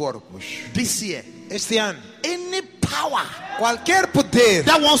seus corpos. This year, Este ano, any power qualquer poder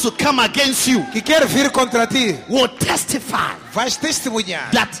that wants to come against you que quer vir contra ti, will testify vais testemunhar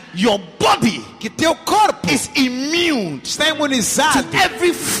that your body que teu corpo is immune está imunizado to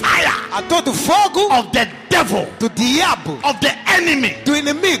every fire a todo fogo of the devil, do diabo, of the enemy. do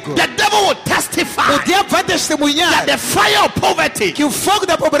inimigo. The devil will testify O diabo vai testemunhar that the fire of poverty que o fogo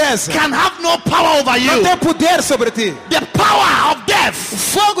da pobreza can have no power over não you. tem poder sobre ti. The power of O death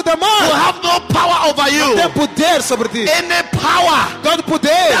fogo da will morte have no power over não tem you. poder sobre ti. Any power Todo poder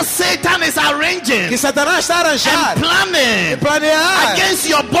that Satan is arranging arranging que Satanás está a arranjar and planning e planear against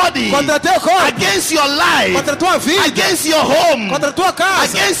your body, contra teu corpo, against your life, contra tua vida, against your home, contra tua casa,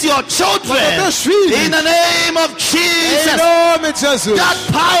 against your children. contra teus filhos. In the name of Em Jesus, nome de Jesus. that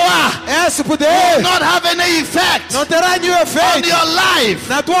power Esse will poder not have any effect não terá nenhum on efeito your life,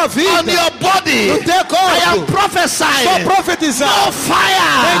 na tua on vida, your body. no teu I am corpo. prophesying. Estou No profetizando.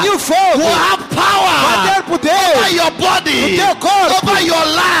 fire Nenhum fogo will have vai power ter poder over your body, no teu corpo, over your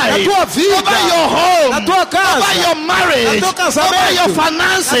life, na tua vida, over your home, na tua casa, over your marriage, no teu casamento, over your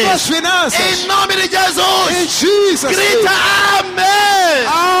nas tuas finances. finanças. Em nome de Em Jesus, Jesus' grita name. amém.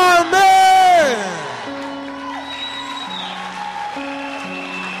 Amém.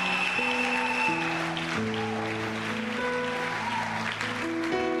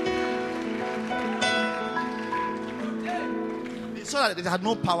 So that it had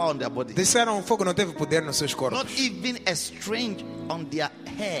no power on their body, Disseram o fogo não teve poder nos seus corpos. not even a string on their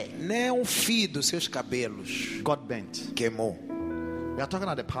hair Nem fio dos seus cabelos got bent. queimou. We are talking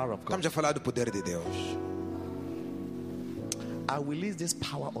about the power of God. Estamos a falar do poder de Deus. I release this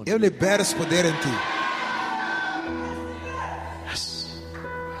power on Eu you. libero esse poder em ti.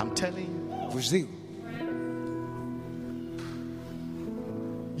 I'm telling you. Vos digo.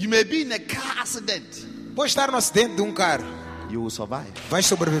 You may be in a car accident. Pode estar no acidente de carro. You will survive. Vai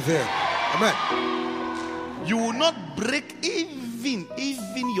sobreviver. Amém. You will not break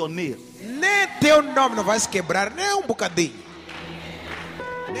even your nail. Nem teu nome não vai se quebrar, nem bocadinho.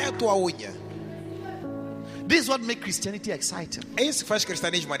 Nem a tua unha. This is what makes Christianity exciting. É isso que faz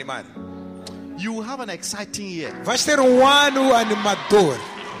cristianismo animado. You will have an exciting year. Vais ter ano animador.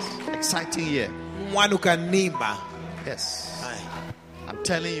 Exciting year. Ano que anima. Yes. Ai, I'm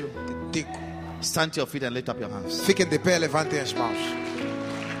telling you. digo. Stand to your feet and lift up your hands. Fiquem de pé, levantem as mãos.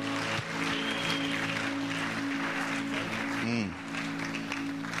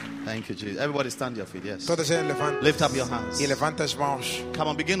 Thank you, Jesus. Everybody stand to your feet. Yes. Toda a gente levanta. Lift up your hands. E levanta as mãos. Come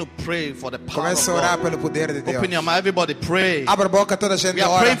on, begin to pray for the power of Comece a orar God. pelo poder de Deus. Open your mouth. Everybody pray. Abra a boca, toda a gente We are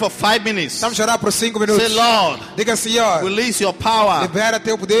ora. praying for 5 minutes. Estamos a orar por 5 minutos. Say, Lord, Diga, Senhor, release your power libera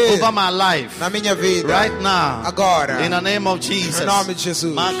teu poder over my life na minha vida. right now. Agora. In the name of Jesus. Em nome de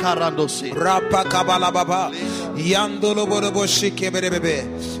Jesus. Makarandosi. Rapa kabalababa. Yandolo borobo shike berebe.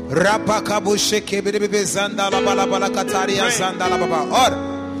 Rapa kabu shike berebe zanda la bala bala kataria zanda la baba.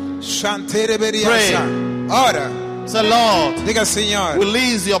 Ora. Shantere beriasa. Ora. Say, Lord, Diga, Senhor,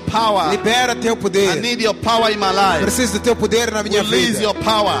 release your power. libera teu I poder. need your power in my life. Preciso do teu poder na minha Release vida. your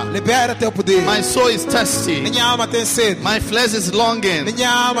power. Libera teu poder. My soul is thirsty. Minha alma tem sede. My flesh is longing Minha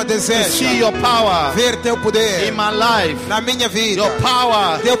alma to see deseja your power ver teu poder in my life. na minha vida. Your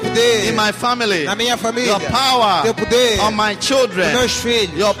power Teu poder in my family. na minha família. Your power Teu poder on my nos children. meus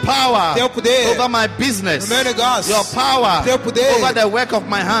filhos. Your power Teu poder over my business. no meu negócio. Your power Teu poder over the work of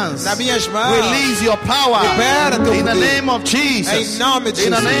my hands. nas minhas mãos. Release your power Libera teu in the poder. name of Jesus. Em nome de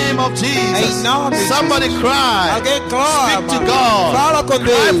In the Jesus. name of Jesus. Em nome de Somebody cry. Alguém clama. Speak to God. Fala com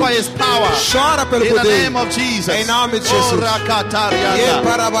Cry for Deus. His power. Chora pelo In the poder. name of Jesus. Em nome de Oh, Jesus. E rakatarianda.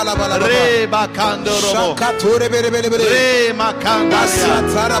 para bala bala bala. Re bakandorobo. Shakature bere bere bere. Re makandaria.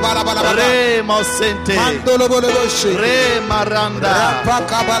 Asatara bala bala bala. Re mosente. Mandolo bolo boshi. Re maranda.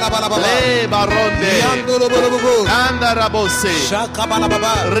 Rapaka bala bala bala. Le baronde. Yandolo bolo bolo. Andarabose. Shaka bala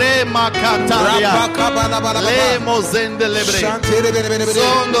bala. Re makataria. Rapaka bala bala Le bala. mozende lebre. Shantere bere bere bere.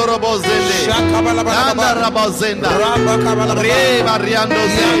 Sondo robozende. Shaka bala bala bala. Andarabozenda. Rapaka bala bala. Re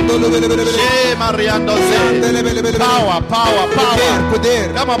mariandose. Yandolo bere bere bere. She mariandose. Yandele bere bere bere. Power, power, power.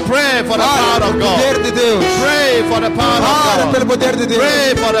 Poder. Come on, pray for the Ora power of pelo poder God. de Deus. Pray for the power Ora of pelo God. poder de Deus.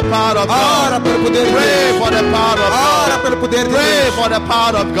 Pray for the power of Ora God. pelo poder de Pray Deus. for the power of Ora God. pelo poder de Pray Deus. for the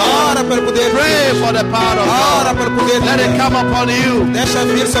power of Ora God. pelo poder de Pray Deus. for the power of Ora God. pelo poder de Let it Deus. come upon you. Deixa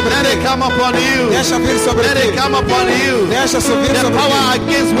vir sobre Let ti. it come upon you. Deixa vir sobre Let ti. it come upon you. Deixa subir The sobre power ti.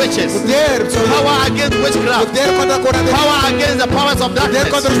 against witches. Poder sobre Power against witchcraft. poder contra a curadeira. Power against the powers of Poder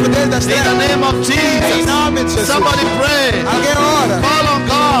contra darkness. os poderes das In the trevas. name of Em Jesus. nome de Jesus. Somebody pray. Alguém ora. Call on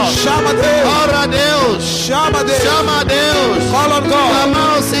God. Chama Deus. Ora a Deus. Chama Deus. Chama a Deus. Call on God.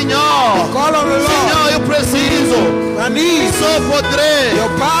 Clama ao Senhor. Call on the Lord. Senhor, eu preciso. I need Só poder. your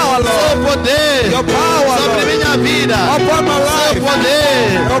power, Só Lord. poder. Your power, Sobre Lord. minha vida. Upon my Seu life. poder.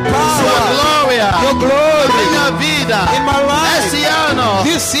 Your power. Sua glória. Your glory. Minha vida. In my life. Esse ano.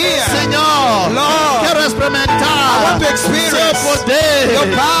 This year. Senhor. Lord. Quero experimentar. I want to experience seu poder. your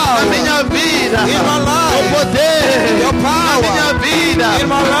power. Na minha vida. In my life. O poder. Your power. Na minha vida. In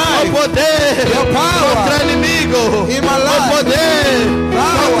my life. O poder. Your power. Contra inimigo. In my life. O poder.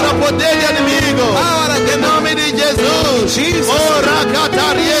 Power. Contra poder de inimigo. Power Em against nome de Jesus. Jesus. Oh,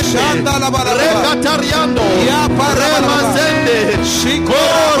 racatariende. Shandalabalaba. Recatariando. Ya parabalaba. Remazende. Shiko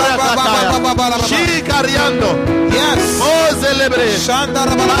Oh, babababababababa. racataya.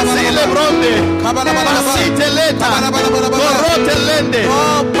 Mazile bronde. Masiteleta. Korotelende.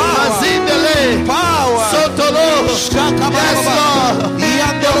 Mazindele. Sotolo. Yes, Lord.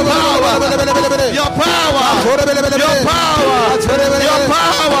 Your power. Your power. Your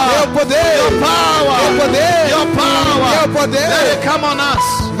power. Your power. Your power. Let it come on us.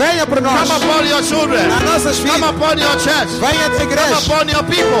 Venha para nós. Come upon your children. Nas nossas Come vidas. upon your church. Venha tua Come igreja. upon your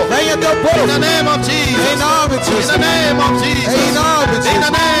people. Venha teu In povo. the name of Jesus. Em nome de In Jesus. the name of Jesus. Em nome de In the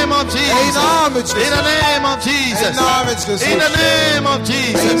Jesus. name of Em Jesus. nome de In the Jesus. name of Em Jesus. nome de Jesus. In the name of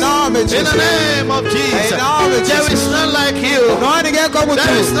Jesus. Em nome de In the Jesus. name of Jesus. Em nome de There is Jesus. none like you. Não há ninguém como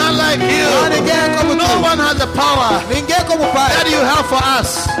There is tu. none like you. Não há ninguém como No tu. one has the power Ninguém como o Pai. that you have for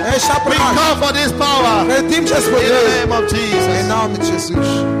us. Está por We nós. call for this power. Pedimos esse In the poder. name of Em Jesus. nome de Jesus.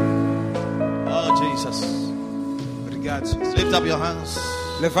 Oh, Jesus. Obrigado, Jesus. Lift up your hands.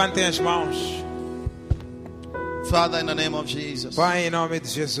 Levantem as mãos. Father, in the name of Jesus. Pai, em nome de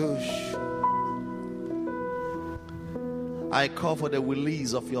Jesus. I call for the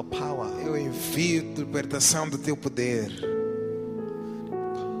release of your power. Eu envio a libertação do teu poder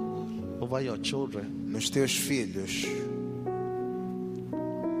Over your children. nos teus filhos.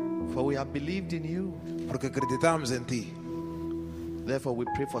 For we have believed in you. Porque acreditamos em ti. Therefore we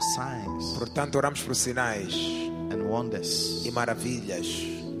pray for signs Portanto, oramos por sinais and wonders, e maravilhas,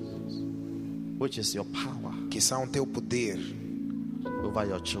 which is your power que são teu poder over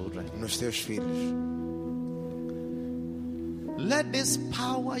your children. nos teus filhos. Let this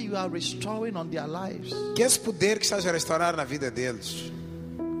power you are restoring on their lives Que esse poder que estás a restaurar na vida deles,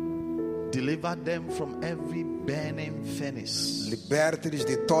 deliver them from every burning furnace liberte-lhes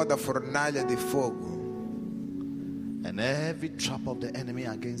de toda a fornalha de fogo and every trap of the enemy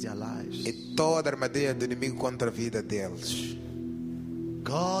against their lives. e toda a armadilha do inimigo contra a vida deles.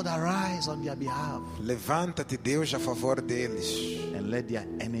 God, arise on their behalf Levanta-te, Deus, a favor deles and let their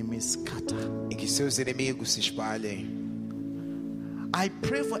enemies scatter. e que seus inimigos se espalhem. I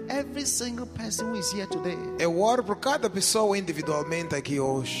pray for every single person who is here today, Eu oro por cada pessoa individualmente aqui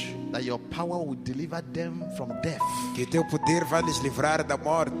hoje, that your power will deliver them from death. que teu poder vai lhes livrar da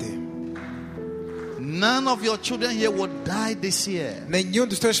morte. None of your children here will die this year. Nenhum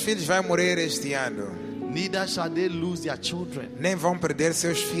dos teus filhos vai morrer este ano, Neither shall they lose their children nem vão perder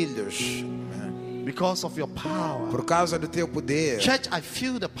seus filhos, because of your power. por causa do teu poder. Church, I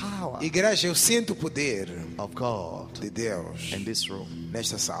feel the power Igreja, eu sinto o poder of God de Deus in this room.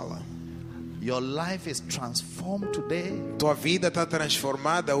 nesta sala. Your life is transformed today Tua vida está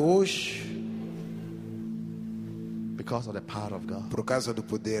transformada hoje because of the power of God. por causa do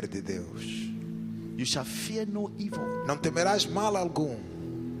poder de Deus. You shall fear no evil Não temerás mal algum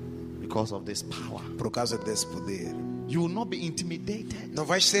because of this power. por causa desse poder. You will not be intimidated. Não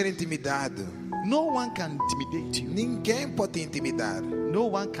vais ser intimidado. No one can intimidate you. Ninguém pode te intimidar. No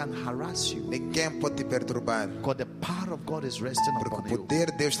one can harass you Ninguém pode te perturbar. because the power of God is resting Porque upon o you. poder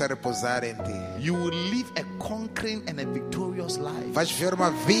de Deus está a repousar em ti. You will live a conquering and a victorious life. Vais viver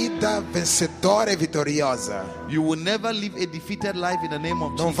uma vida vencedora e vitoriosa. You will never live a defeated life in the name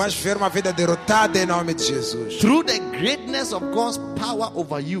of Não vais Jesus. viver uma vida derrotada em nome de Jesus. Through the greatness of God's power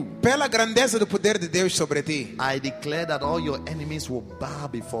over you, Pela grandeza do poder de Deus sobre ti, I declare that all your enemies will bow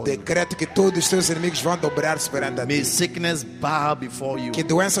before you. decreto que todos os teus inimigos vão dobrar-se perante a May ti. sickness bow before you. Que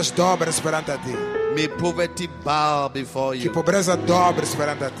doenças dobram-se perante a ti. May poverty bow before Que you. pobreza dobre-se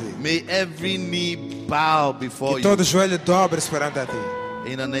perante a ti. May every knee bow before Que you. todo joelho dobre-se perante a ti.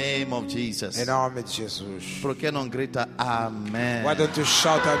 In the name of Jesus. Em nome de Jesus. Por que não grita amém? Why don't you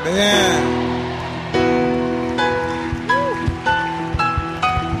shout amen?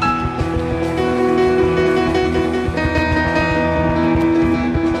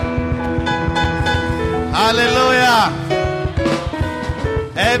 Hallelujah.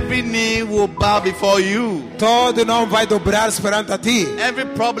 Every knee will bow before you. Todo nome vai dobrar-se perante a ti. Every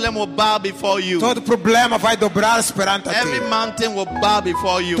problem will bow before you. Todo problema vai dobrar-se perante a Every ti. mountain will bow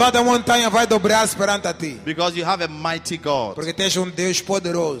before you. Toda montanha vai dobrar-se perante a ti. Because you have a mighty God Porque tens Deus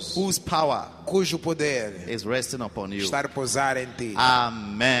poderoso, whose power cujo poder is resting upon you. está a repousar em ti.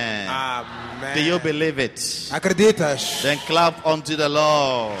 Amen. Amém. Do you believe it? Acreditas? Then clap unto the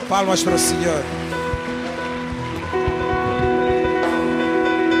Lord. Palmas para o Senhor.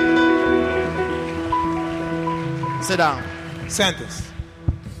 Sit down. Senta-se.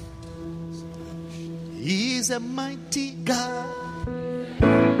 He is a mighty God.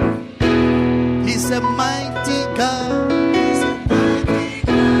 He's a mighty God.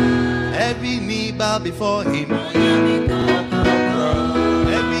 Every knee bow before him. Every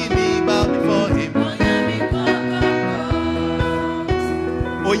knee bow before him.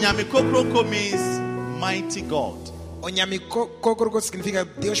 Onyame Kokroko means mighty God. Onyamikokoro significa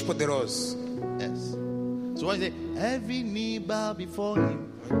Deus poderoso. Yes. So when you say, every knee bow before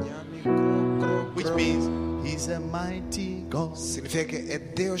him, which means he's a mighty God. Significa que é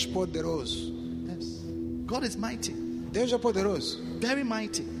Deus poderoso. Yes. God is mighty. Deus é poderoso. Very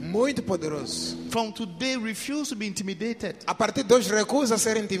mighty. Muito poderoso. From today, refuse to be intimidated. A partir de hoje, recusa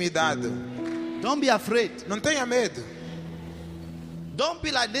ser intimidado. Don't be afraid. Não tenha medo. Don't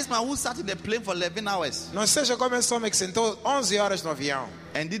be like this man who sat in the plane for 11 hours Não seja como esse homem que sentou 11 horas no avião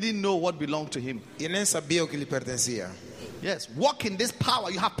and didn't know what belonged to him. e nem sabia o que lhe pertencia. Yes, walk in this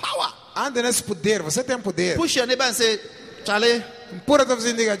power. You have power. Anda nesse poder, você tem poder. Push your neighbor and say, Charlie, Pura tua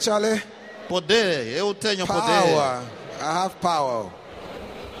vizinha e diga, Charlie, poder, eu tenho poder. power. I have power.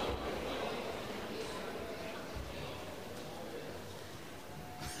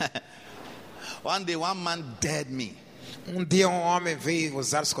 One day, one man dared me Dia homem veio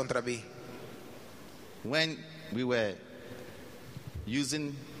usar-se contra mim. when we were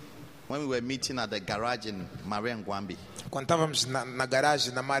meeting at the garage in Mariangwambi. Quando estávamos na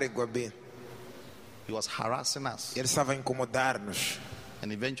garagem na Maringuabi, He was harassing us ele estava a incomodar-nos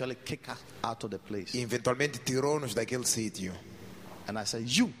and eventually kicked us out of the place. e eventualmente tirou-nos daquele sítio. And I said,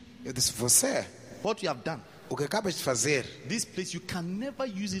 you, Eu disse, você, what you have done, o que acabas de fazer, this place, you can never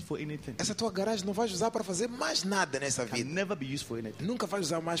use it for anything. essa tua garagem não vais usar para fazer mais nada nessa Can vida. never be used for anything. Nunca vais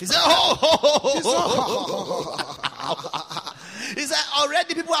usar mais He para said, He said,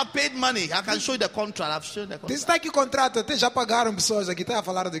 already people have paid money. I can show you the contract. I've shown the Diz, contract. está aqui contrato, até já pagaram pessoas aqui. Está a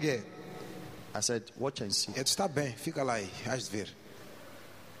falar do quê? I said, watch and see. Eu disse, está bem, fica lá aí, has de ver.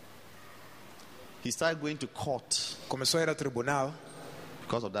 He started going to court Começou a ir ao tribunal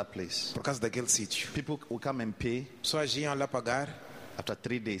because of that place. por causa daquele sítio. People will come and pay Pessoas iam lá pagar, after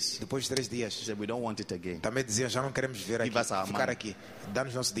 3 days. depois de 3 He dias. said, we don't want it again. Também diziam, já não queremos ver aqui, Give us our ficar money. aqui.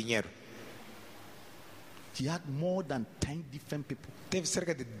 Dá-nos nosso dinheiro. He had more than 10 different people. Teve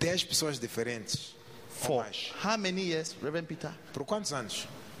cerca de 10 pessoas diferentes. Ou For mais. how many years, Reverend Peter? Por quantos anos?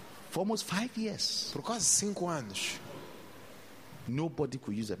 For almost 5 years. Por quase 5 anos. Nobody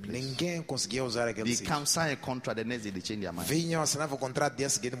could use a place. Ninguém conseguia usar aquele They sítio. come sign a contract, the next day they change their mind. Vinham, assinavam o contrato, dia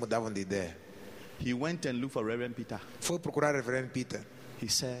seguinte mudavam de ideia. He went and looked for Reverend Peter. Foi procurar o reverendo Peter. He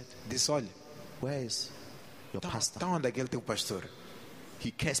said, Disse, olha, where is your pastor? está onde aquele teu pastor? He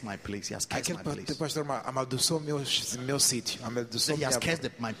cursed my place. He has cursed Aquele my teu place. pastor amaldiçoou meu sítio. Amaldiçoou He has minha...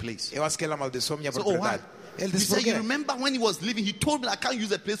 cursed my place. Eu acho que ele amaldiçoou minha So, oh, propriedade. why? Ele He disse, por said, you quê? remember when he was leaving, he told me I can't use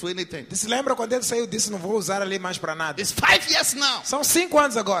the place for anything. Disse, lembra quando ele saiu, disse, não vou usar ali mais para nada. It's 5 years now. São 5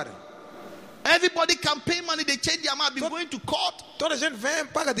 anos agora. Everybody can pay money, they change their mind. I've been going to court. Toda a gente vem,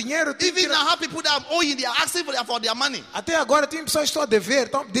 paga dinheiro. Even now, have people that are owing, they are asking for their money. Até agora tem pessoas que estão a dever,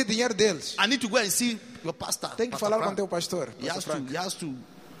 estão a pedir dinheiro deles. I need to go and see your pastor. Tem que Pastor falar com Frank. teu pastor. He has, Pastor to, Frank. he has to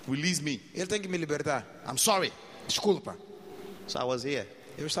release me. Ele tem que me libertar. I'm sorry. Desculpa. So I was here.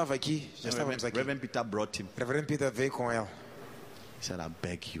 Eu estava aqui, já estávamos aqui. Reverend Peter brought him. Reverendo Peter veio com ele. He said, I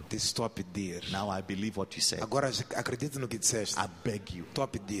beg you. Disse, estou a pedir. Now I believe what you said. Agora acredito no que disseste. I beg you. Estou a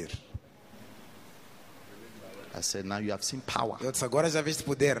pedir. I said, now you have seen power. Eu disse, agora já viste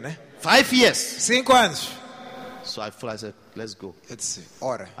poder, né? 5 years. 5 anos. So I said, let's go. Eu disse,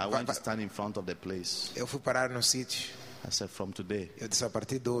 ora. I went to stand in front of the place. Eu fui parar no sítio. I said, from today, Eu disse, a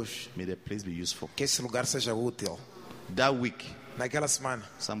partir de hoje, may the place be useful. que esse lugar seja útil. That week, Naquela semana,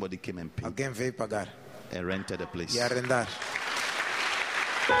 somebody came and paid alguém veio pagar and rented the place. e arrendar.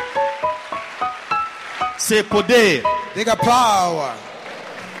 Say poder. Diga power.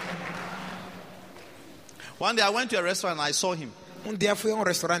 One day I went to a restaurant and I saw him Dia fui a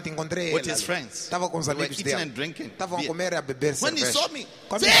restaurante, encontrei with ele. his friends. Estava com os They were amigos eating dele. and drinking. Estavam a beer. comer e a beber When he cerveja. saw me,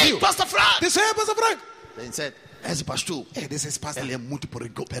 Quando say, me hey, viu, Pastor Frank. disse, hey, Pastor Frank. Then he said, esse pastor, This is Pastor. ele é muito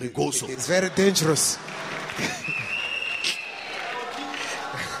perigoso. It's very dangerous.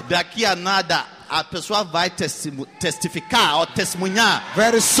 Daqui a nada, a pessoa vai testificar ou testemunhar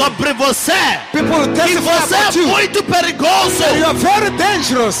Very sobre você. People Que testify você about é you. muito perigoso. You are very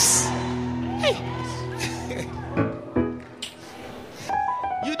dangerous.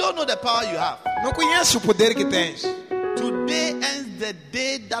 You don't know the power you have. Não conhece o poder que tens. Today ends the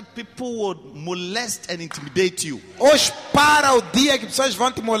day that people will molest and intimidate you. Hoje para o dia que pessoas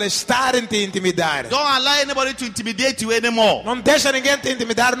vão te molestar e te intimidar. Don't allow anybody to intimidate you anymore. Não deixa ninguém te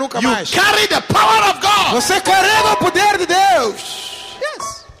intimidar nunca You mais. carry the power of God. Você carrega o poder de Deus.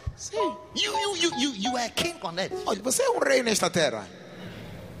 Yes. See, you are a king on earth. Olha, você é um rei nesta terra.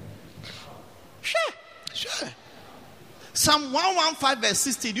 Sure. Psalm 115 verse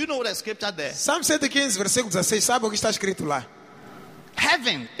 16. Do you know what the scripture there? Salmo 115, versículo 16. Sabe o que está escrito lá?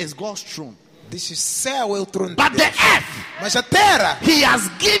 Heaven is God's throne, Diz: o céu é o trono de but the Deus. earth Mas a terra, He has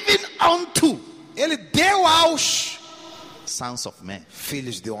given unto Ele deu aos sons of men.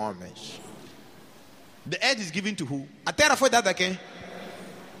 filhos de homens. The earth is given to who? A terra foi dada a quem?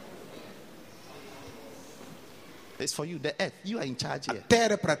 It's for you. The earth. You are in charge A here.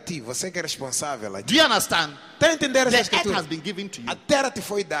 terra é para ti, você que é responsável aqui. Do you understand? Está a entender essa The earth escritura? has been given to you. A terra te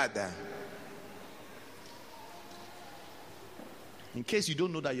foi dada. In case you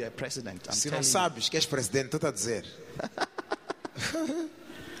don't know that you're a president, I'm Se telling não sabes que és presidente, estou a dizer. you.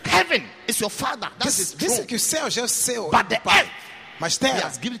 Heaven is your father. That's his Disse throne. que o céu já é o seu. But the Pai. earth, Mas he terra,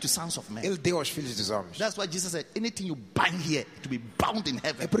 has given it to sons of men. ele deu aos filhos dos homens. That's why Jesus said, anything you bind here, it will be bound in É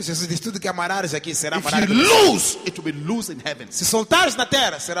heaven. por isso Jesus diz: tudo que amarrares aqui será If amarrado. you lose, it will be loose in heaven. Se soltares na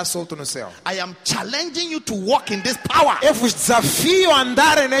terra, será solto no céu. I am challenging you to walk in this power Eu vos desafio a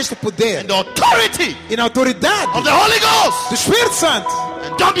andarem neste poder and the authority e na autoridade of the Holy Ghost. do Espírito Santo.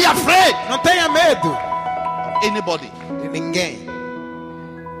 And don't be afraid Não tenha medo of anybody. de ninguém.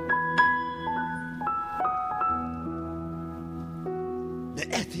 The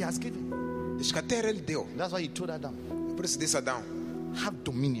earth he has given. Diz que a terra ele deu. That's why he told Adam, Por isso disse Adão: have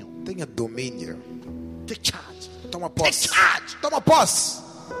dominion. tenha domínio. Take charge. Toma Take posse. charge. Toma posse.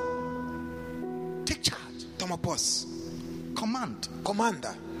 Take charge. Toma posse. Command.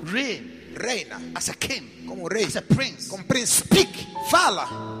 Comanda. Reign Reina. as a king. Como rei. As a prince. Como príncipe. Speak. Fala.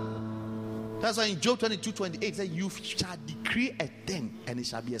 That's why in Job 22:28 it says, you shall decree a thing and it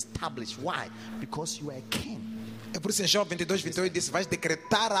shall be established. Why? Because you are a king. É por isso em Job 22:28 disse: vais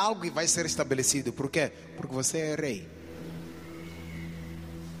decretar algo e vai ser estabelecido. Por quê? Porque você é rei.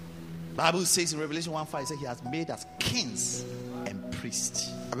 Bible says in Revelation 1:5 it says he has made us kings and priests.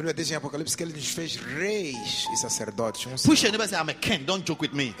 A Bíblia diz em Apocalipse que ele nos fez reis e sacerdotes. Push your neighbor and say, I'm a king. Don't joke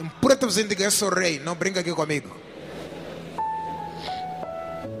with me. Empurra teu vizinho e diga: eu sou rei. Não brinca aqui comigo.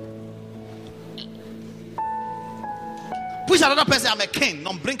 Push another person, I'm a king.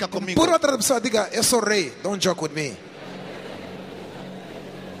 Don't brinca comigo. Por outra pessoa diga: eu sou rei. Don't joke with me.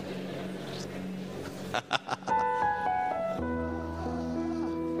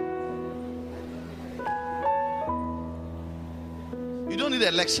 You don't need an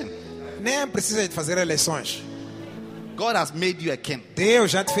election. Nem precisa de fazer eleições. God has made you a king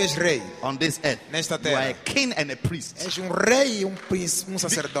Deus já te fez rei. on this earth. Nesta You are a terra. king and a priest. És rei e príncipe,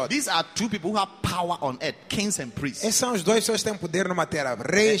 sacerdote. These are two people who have power on earth, kings and priests. Esses são os dois pessoas que têm poder numa terra,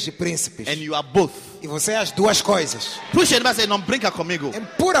 reis e príncipes. And you are both. E você é as duas coisas. Push your neighbor and say, não brinca comigo.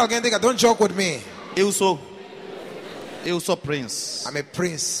 Empurra alguém e diga: don't joke with me. Eu sou prince. I'm a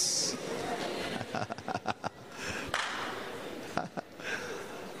prince.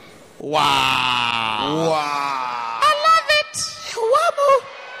 Wow. Uau! I love it. Eu amo.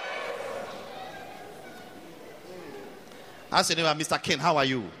 Ask your neighbor, Mr. King, how are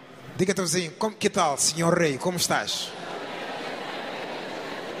you? Diga teu vizinho: que tal, senhor rei? Como estás?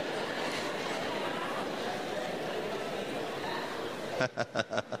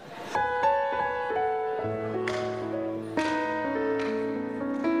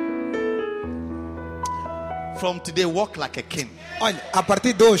 From today, walk like a king. Olha, a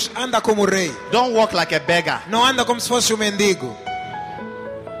partir de hoje, anda como rei. Don't walk like a beggar. Não anda como se fosse um mendigo.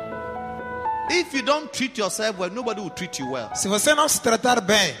 If you don't treat yourself well, nobody will treat you well. Se você não se tratar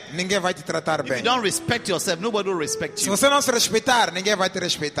bem, ninguém vai te tratar If you bem. don't respect yourself, nobody will respect Se you. você não se respeitar, ninguém vai te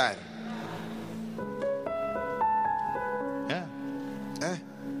respeitar. Yeah.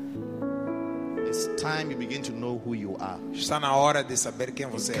 É? It's time you begin to know who you are. Está na hora de saber quem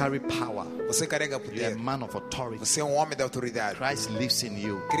você é. Carry power. Você carrega You're poder. a man of authority. Você é um homem de autoridade. Christ lives in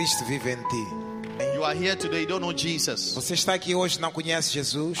you. Cristo vive em ti. You are here today, you don't know Jesus Você está aqui hoje e não conhece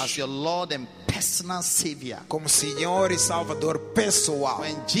Jesus as your Lord and personal Savior. como Senhor e Salvador pessoal.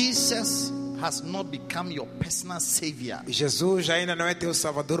 When Jesus has not become your personal Savior, E Jesus ainda não é teu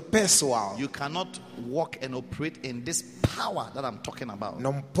Salvador pessoal. you cannot walk and operate in this power that I'm talking about.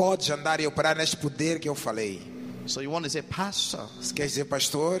 Não podes andar e operar neste poder que eu falei. So you want to say, Pastor, Se quer dizer,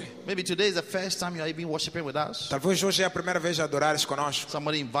 pastor, maybe today is the first time you are even worshiping with us. talvez hoje é a primeira vez a adorares conosco.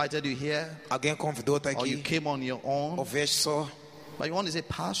 Somebody invited you here, Alguém convidou-te or you aqui, came on your ou own. vês só. But you want to say,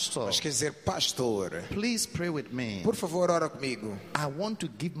 Pastor, Mas quer dizer, pastor, please pray with me. por favor, ora comigo. I want to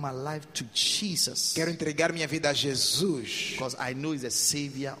give my life to Jesus Quero entregar minha vida a Jesus, because I know He's the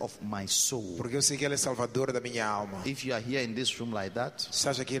Savior of my soul. porque eu sei que Ele é Salvador da minha alma. If you are here in this room like that,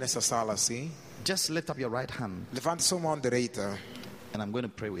 Estás aqui nessa sala assim? just lift up your right hand Levante sua mão direita. and I'm going to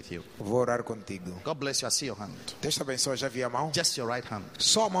pray with you. Vou orar contigo. God bless you. I see your hand. Deus te abençoe. Já vi a mão? Just your right hand.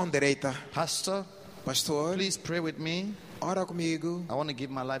 Só a mão direita. Pastor, Pastor, please pray with me. Ora comigo. I want to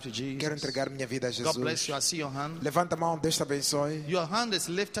give my life to Jesus. Quero entregar minha vida a God bless Jesus. you. I see your hand. Levanta a mão, Deus te abençoe. Your hand is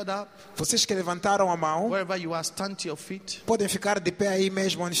lifted up. Vocês que levantaram a mão, Wherever you are, stand to your feet. podem ficar de pé aí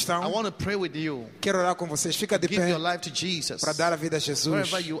mesmo onde I estão. want to pray with you. Quero orar com vocês. Fica de Give pé your life to Jesus. para dar a vida a Jesus.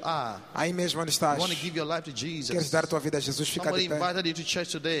 Wherever you are, Aí mesmo onde I estás. want to give your life to Queres Jesus. dar a tua vida a Jesus? Fica Somebody de pé. invited you to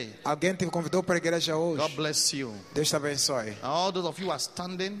church today. Alguém te convidou para a igreja hoje. God bless you. Deus te abençoe. All those of you who are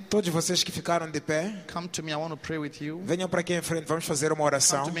standing, Todos vocês que ficaram de pé, come to me. I want to pray with you. venham para aqui em frente. Vamos fazer uma Come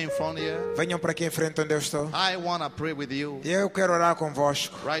oração. to me in front here. Venham para aqui em frente onde eu estou. I want to pray with you E eu quero orar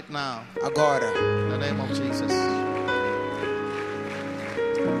convosco. right now. Agora. In the name of Jesus.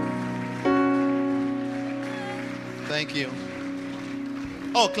 Thank you.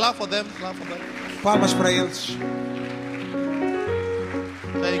 Oh, clap for them. Clap for them. Palmas para eles.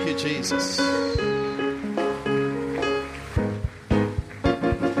 Thank you, Jesus.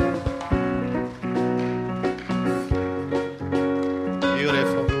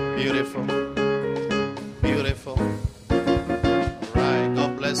 Beautiful, beautiful, beautiful. Right.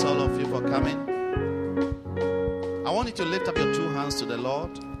 God bless all of you for coming. I want you to lift up your two hands to the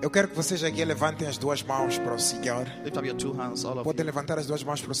Lord. Eu quero que vocês aqui levantem as duas mãos para o Senhor. Lift up your two hands, all of Podem you. levantar as duas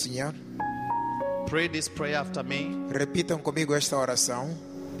mãos para o Senhor. Pray this prayer after me. Repitam comigo esta oração.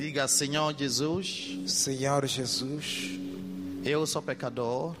 Diga, Senhor Jesus, Senhor Jesus, eu sou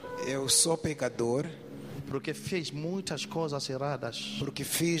pecador eu sou pecador porque fiz muitas coisas erradas. porque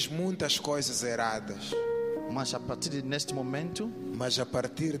fiz muitas coisas erradas. Mas a partir deste momento, Mas a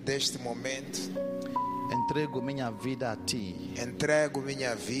partir deste momento, entrego minha vida a Ti. entrego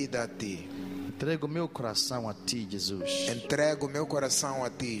minha vida a Ti. Entrego meu coração a Ti, Jesus. Entrego meu coração a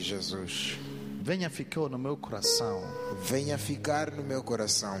Ti, Jesus. Venha ficar no meu coração Venha ficar no meu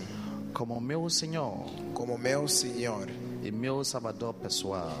coração como meu Senhor como meu Senhor e meu Salvador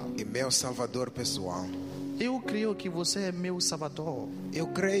pessoal. e meu Salvador pessoal. Eu creio que você é meu Salvador. Eu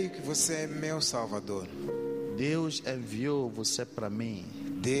creio que você é meu Salvador. Deus enviou você para mim,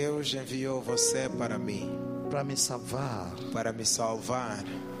 Deus enviou você para mim, para me salvar, para me salvar,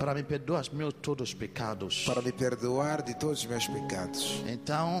 para me perdoar meus todos os pecados. para me perdoar de todos os meus pecados.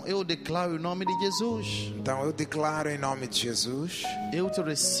 Então eu declaro em nome de Jesus. Então eu declaro em nome de Jesus, Eu te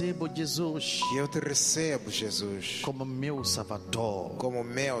recebo, Jesus, que eu te recebo, Jesus, como meu Salvador. como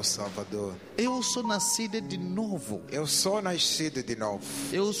meu Salvador. Eu sou nascido de novo. Eu sou nascido de novo.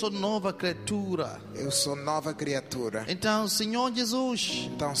 Eu sou nova criatura. Eu sou nova criatura. Então, Senhor Jesus,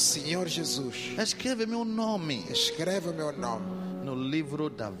 Então, Senhor Jesus, escreve meu nome escreva o meu nome no livro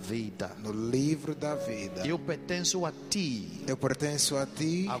da vida. no livro da vida. Eu pertenço a Ti Eu pertenço a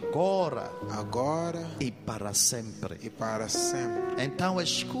Ti agora agora e para sempre. e para sempre. Então,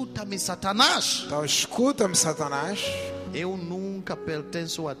 escuta-me, Satanás. Então, escuta-me, Satanás. Eu nunca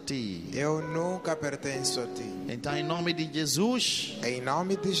pertenço a Ti. Eu nunca pertenço a Ti. Então, em nome de Jesus, Em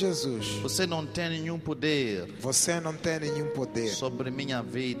nome de Jesus, você não tem nenhum poder você não tem nenhum poder sobre minha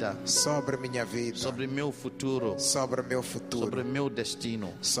vida, sobre minha vida, sobre meu futuro, sobre meu sobre futuro, meu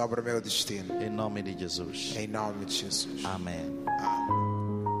destino. sobre meu destino. Em nome de Jesus. Em nome de Jesus. Amen.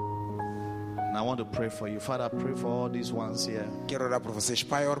 And I want to pray for you. Father, I pray for all these ones here. Quero orar por vocês.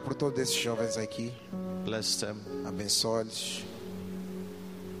 Pai, oro por todos esses jovens aqui. Bless them. Abençoe-lhes.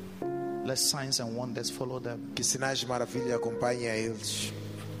 Let signs and wonders follow them. Que sinais de maravilha acompanhem a eles.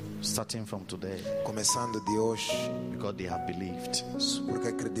 Starting from today. Começando de hoje. Because they have believed. Porque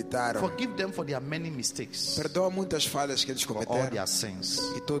acreditaram. Forgive them for their many mistakes. Perdoa muitas falhas que eles For all cometeram. their sins.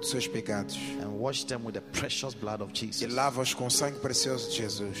 E todos os seus pecados. And wash them with the precious blood of E Jesus. lava-os com o sangue precioso de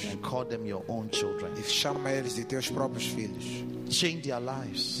Jesus. And call them your own children. E chama eles de teus próprios filhos. Change their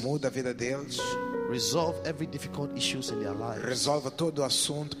lives. Muda a vida deles. Resolve every difficult issues in their lives. Resolva todo o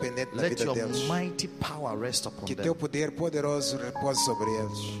assunto pendente na Let vida your deles. mighty power rest upon Que them. teu poder poderoso repouse sobre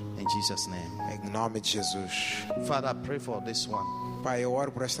eles. In Jesus' name. Em nome de Jesus. Father, I pray for this one. Pai, eu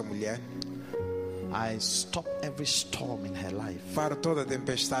oro por esta mulher. I stop every storm in her life. Paro toda a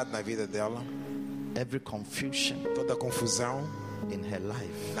tempestade na vida dela. Every confusion Toda a confusão in her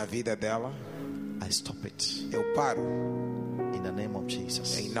life. na vida dela. I stop it. Eu paro. In the name of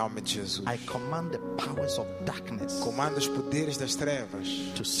Jesus. Em nome de Jesus. I command the powers of darkness Comanda os poderes das trevas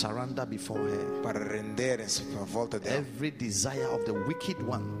to surrender before her. para renderem-se à volta dela. Every desire of the wicked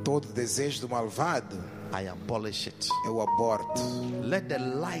one, Todo desejo do malvado, I abolish it. eu aborto. Let the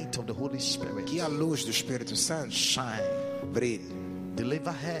light of the Holy Spirit Que a luz do Espírito Santo shine. brilhe.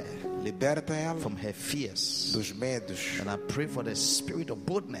 Deliver her Liberta ela from her fears. dos medos. And I pray for the spirit of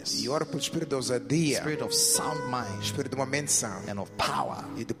boldness, E oro pelo Espírito da ousadia, spirit of sound mind, Espírito de uma mente sã and of power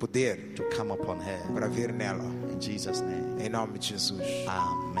e de poder to come upon her. para vir nela. In Jesus' name. Em nome de Jesus.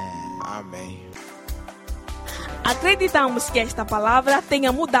 Amen. Amém. Acreditamos que esta palavra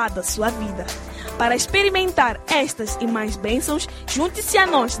tenha mudado a sua vida. Para experimentar estas e mais bênçãos, junte-se a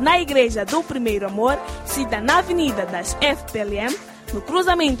nós na Igreja do Primeiro Amor, sita na Avenida das FPLM, no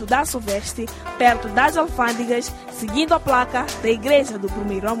cruzamento da Silvestre, perto das alfândegas, seguindo a placa da Igreja do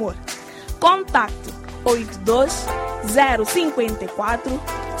Primeiro Amor. Contato 82 054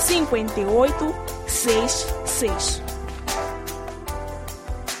 58 66.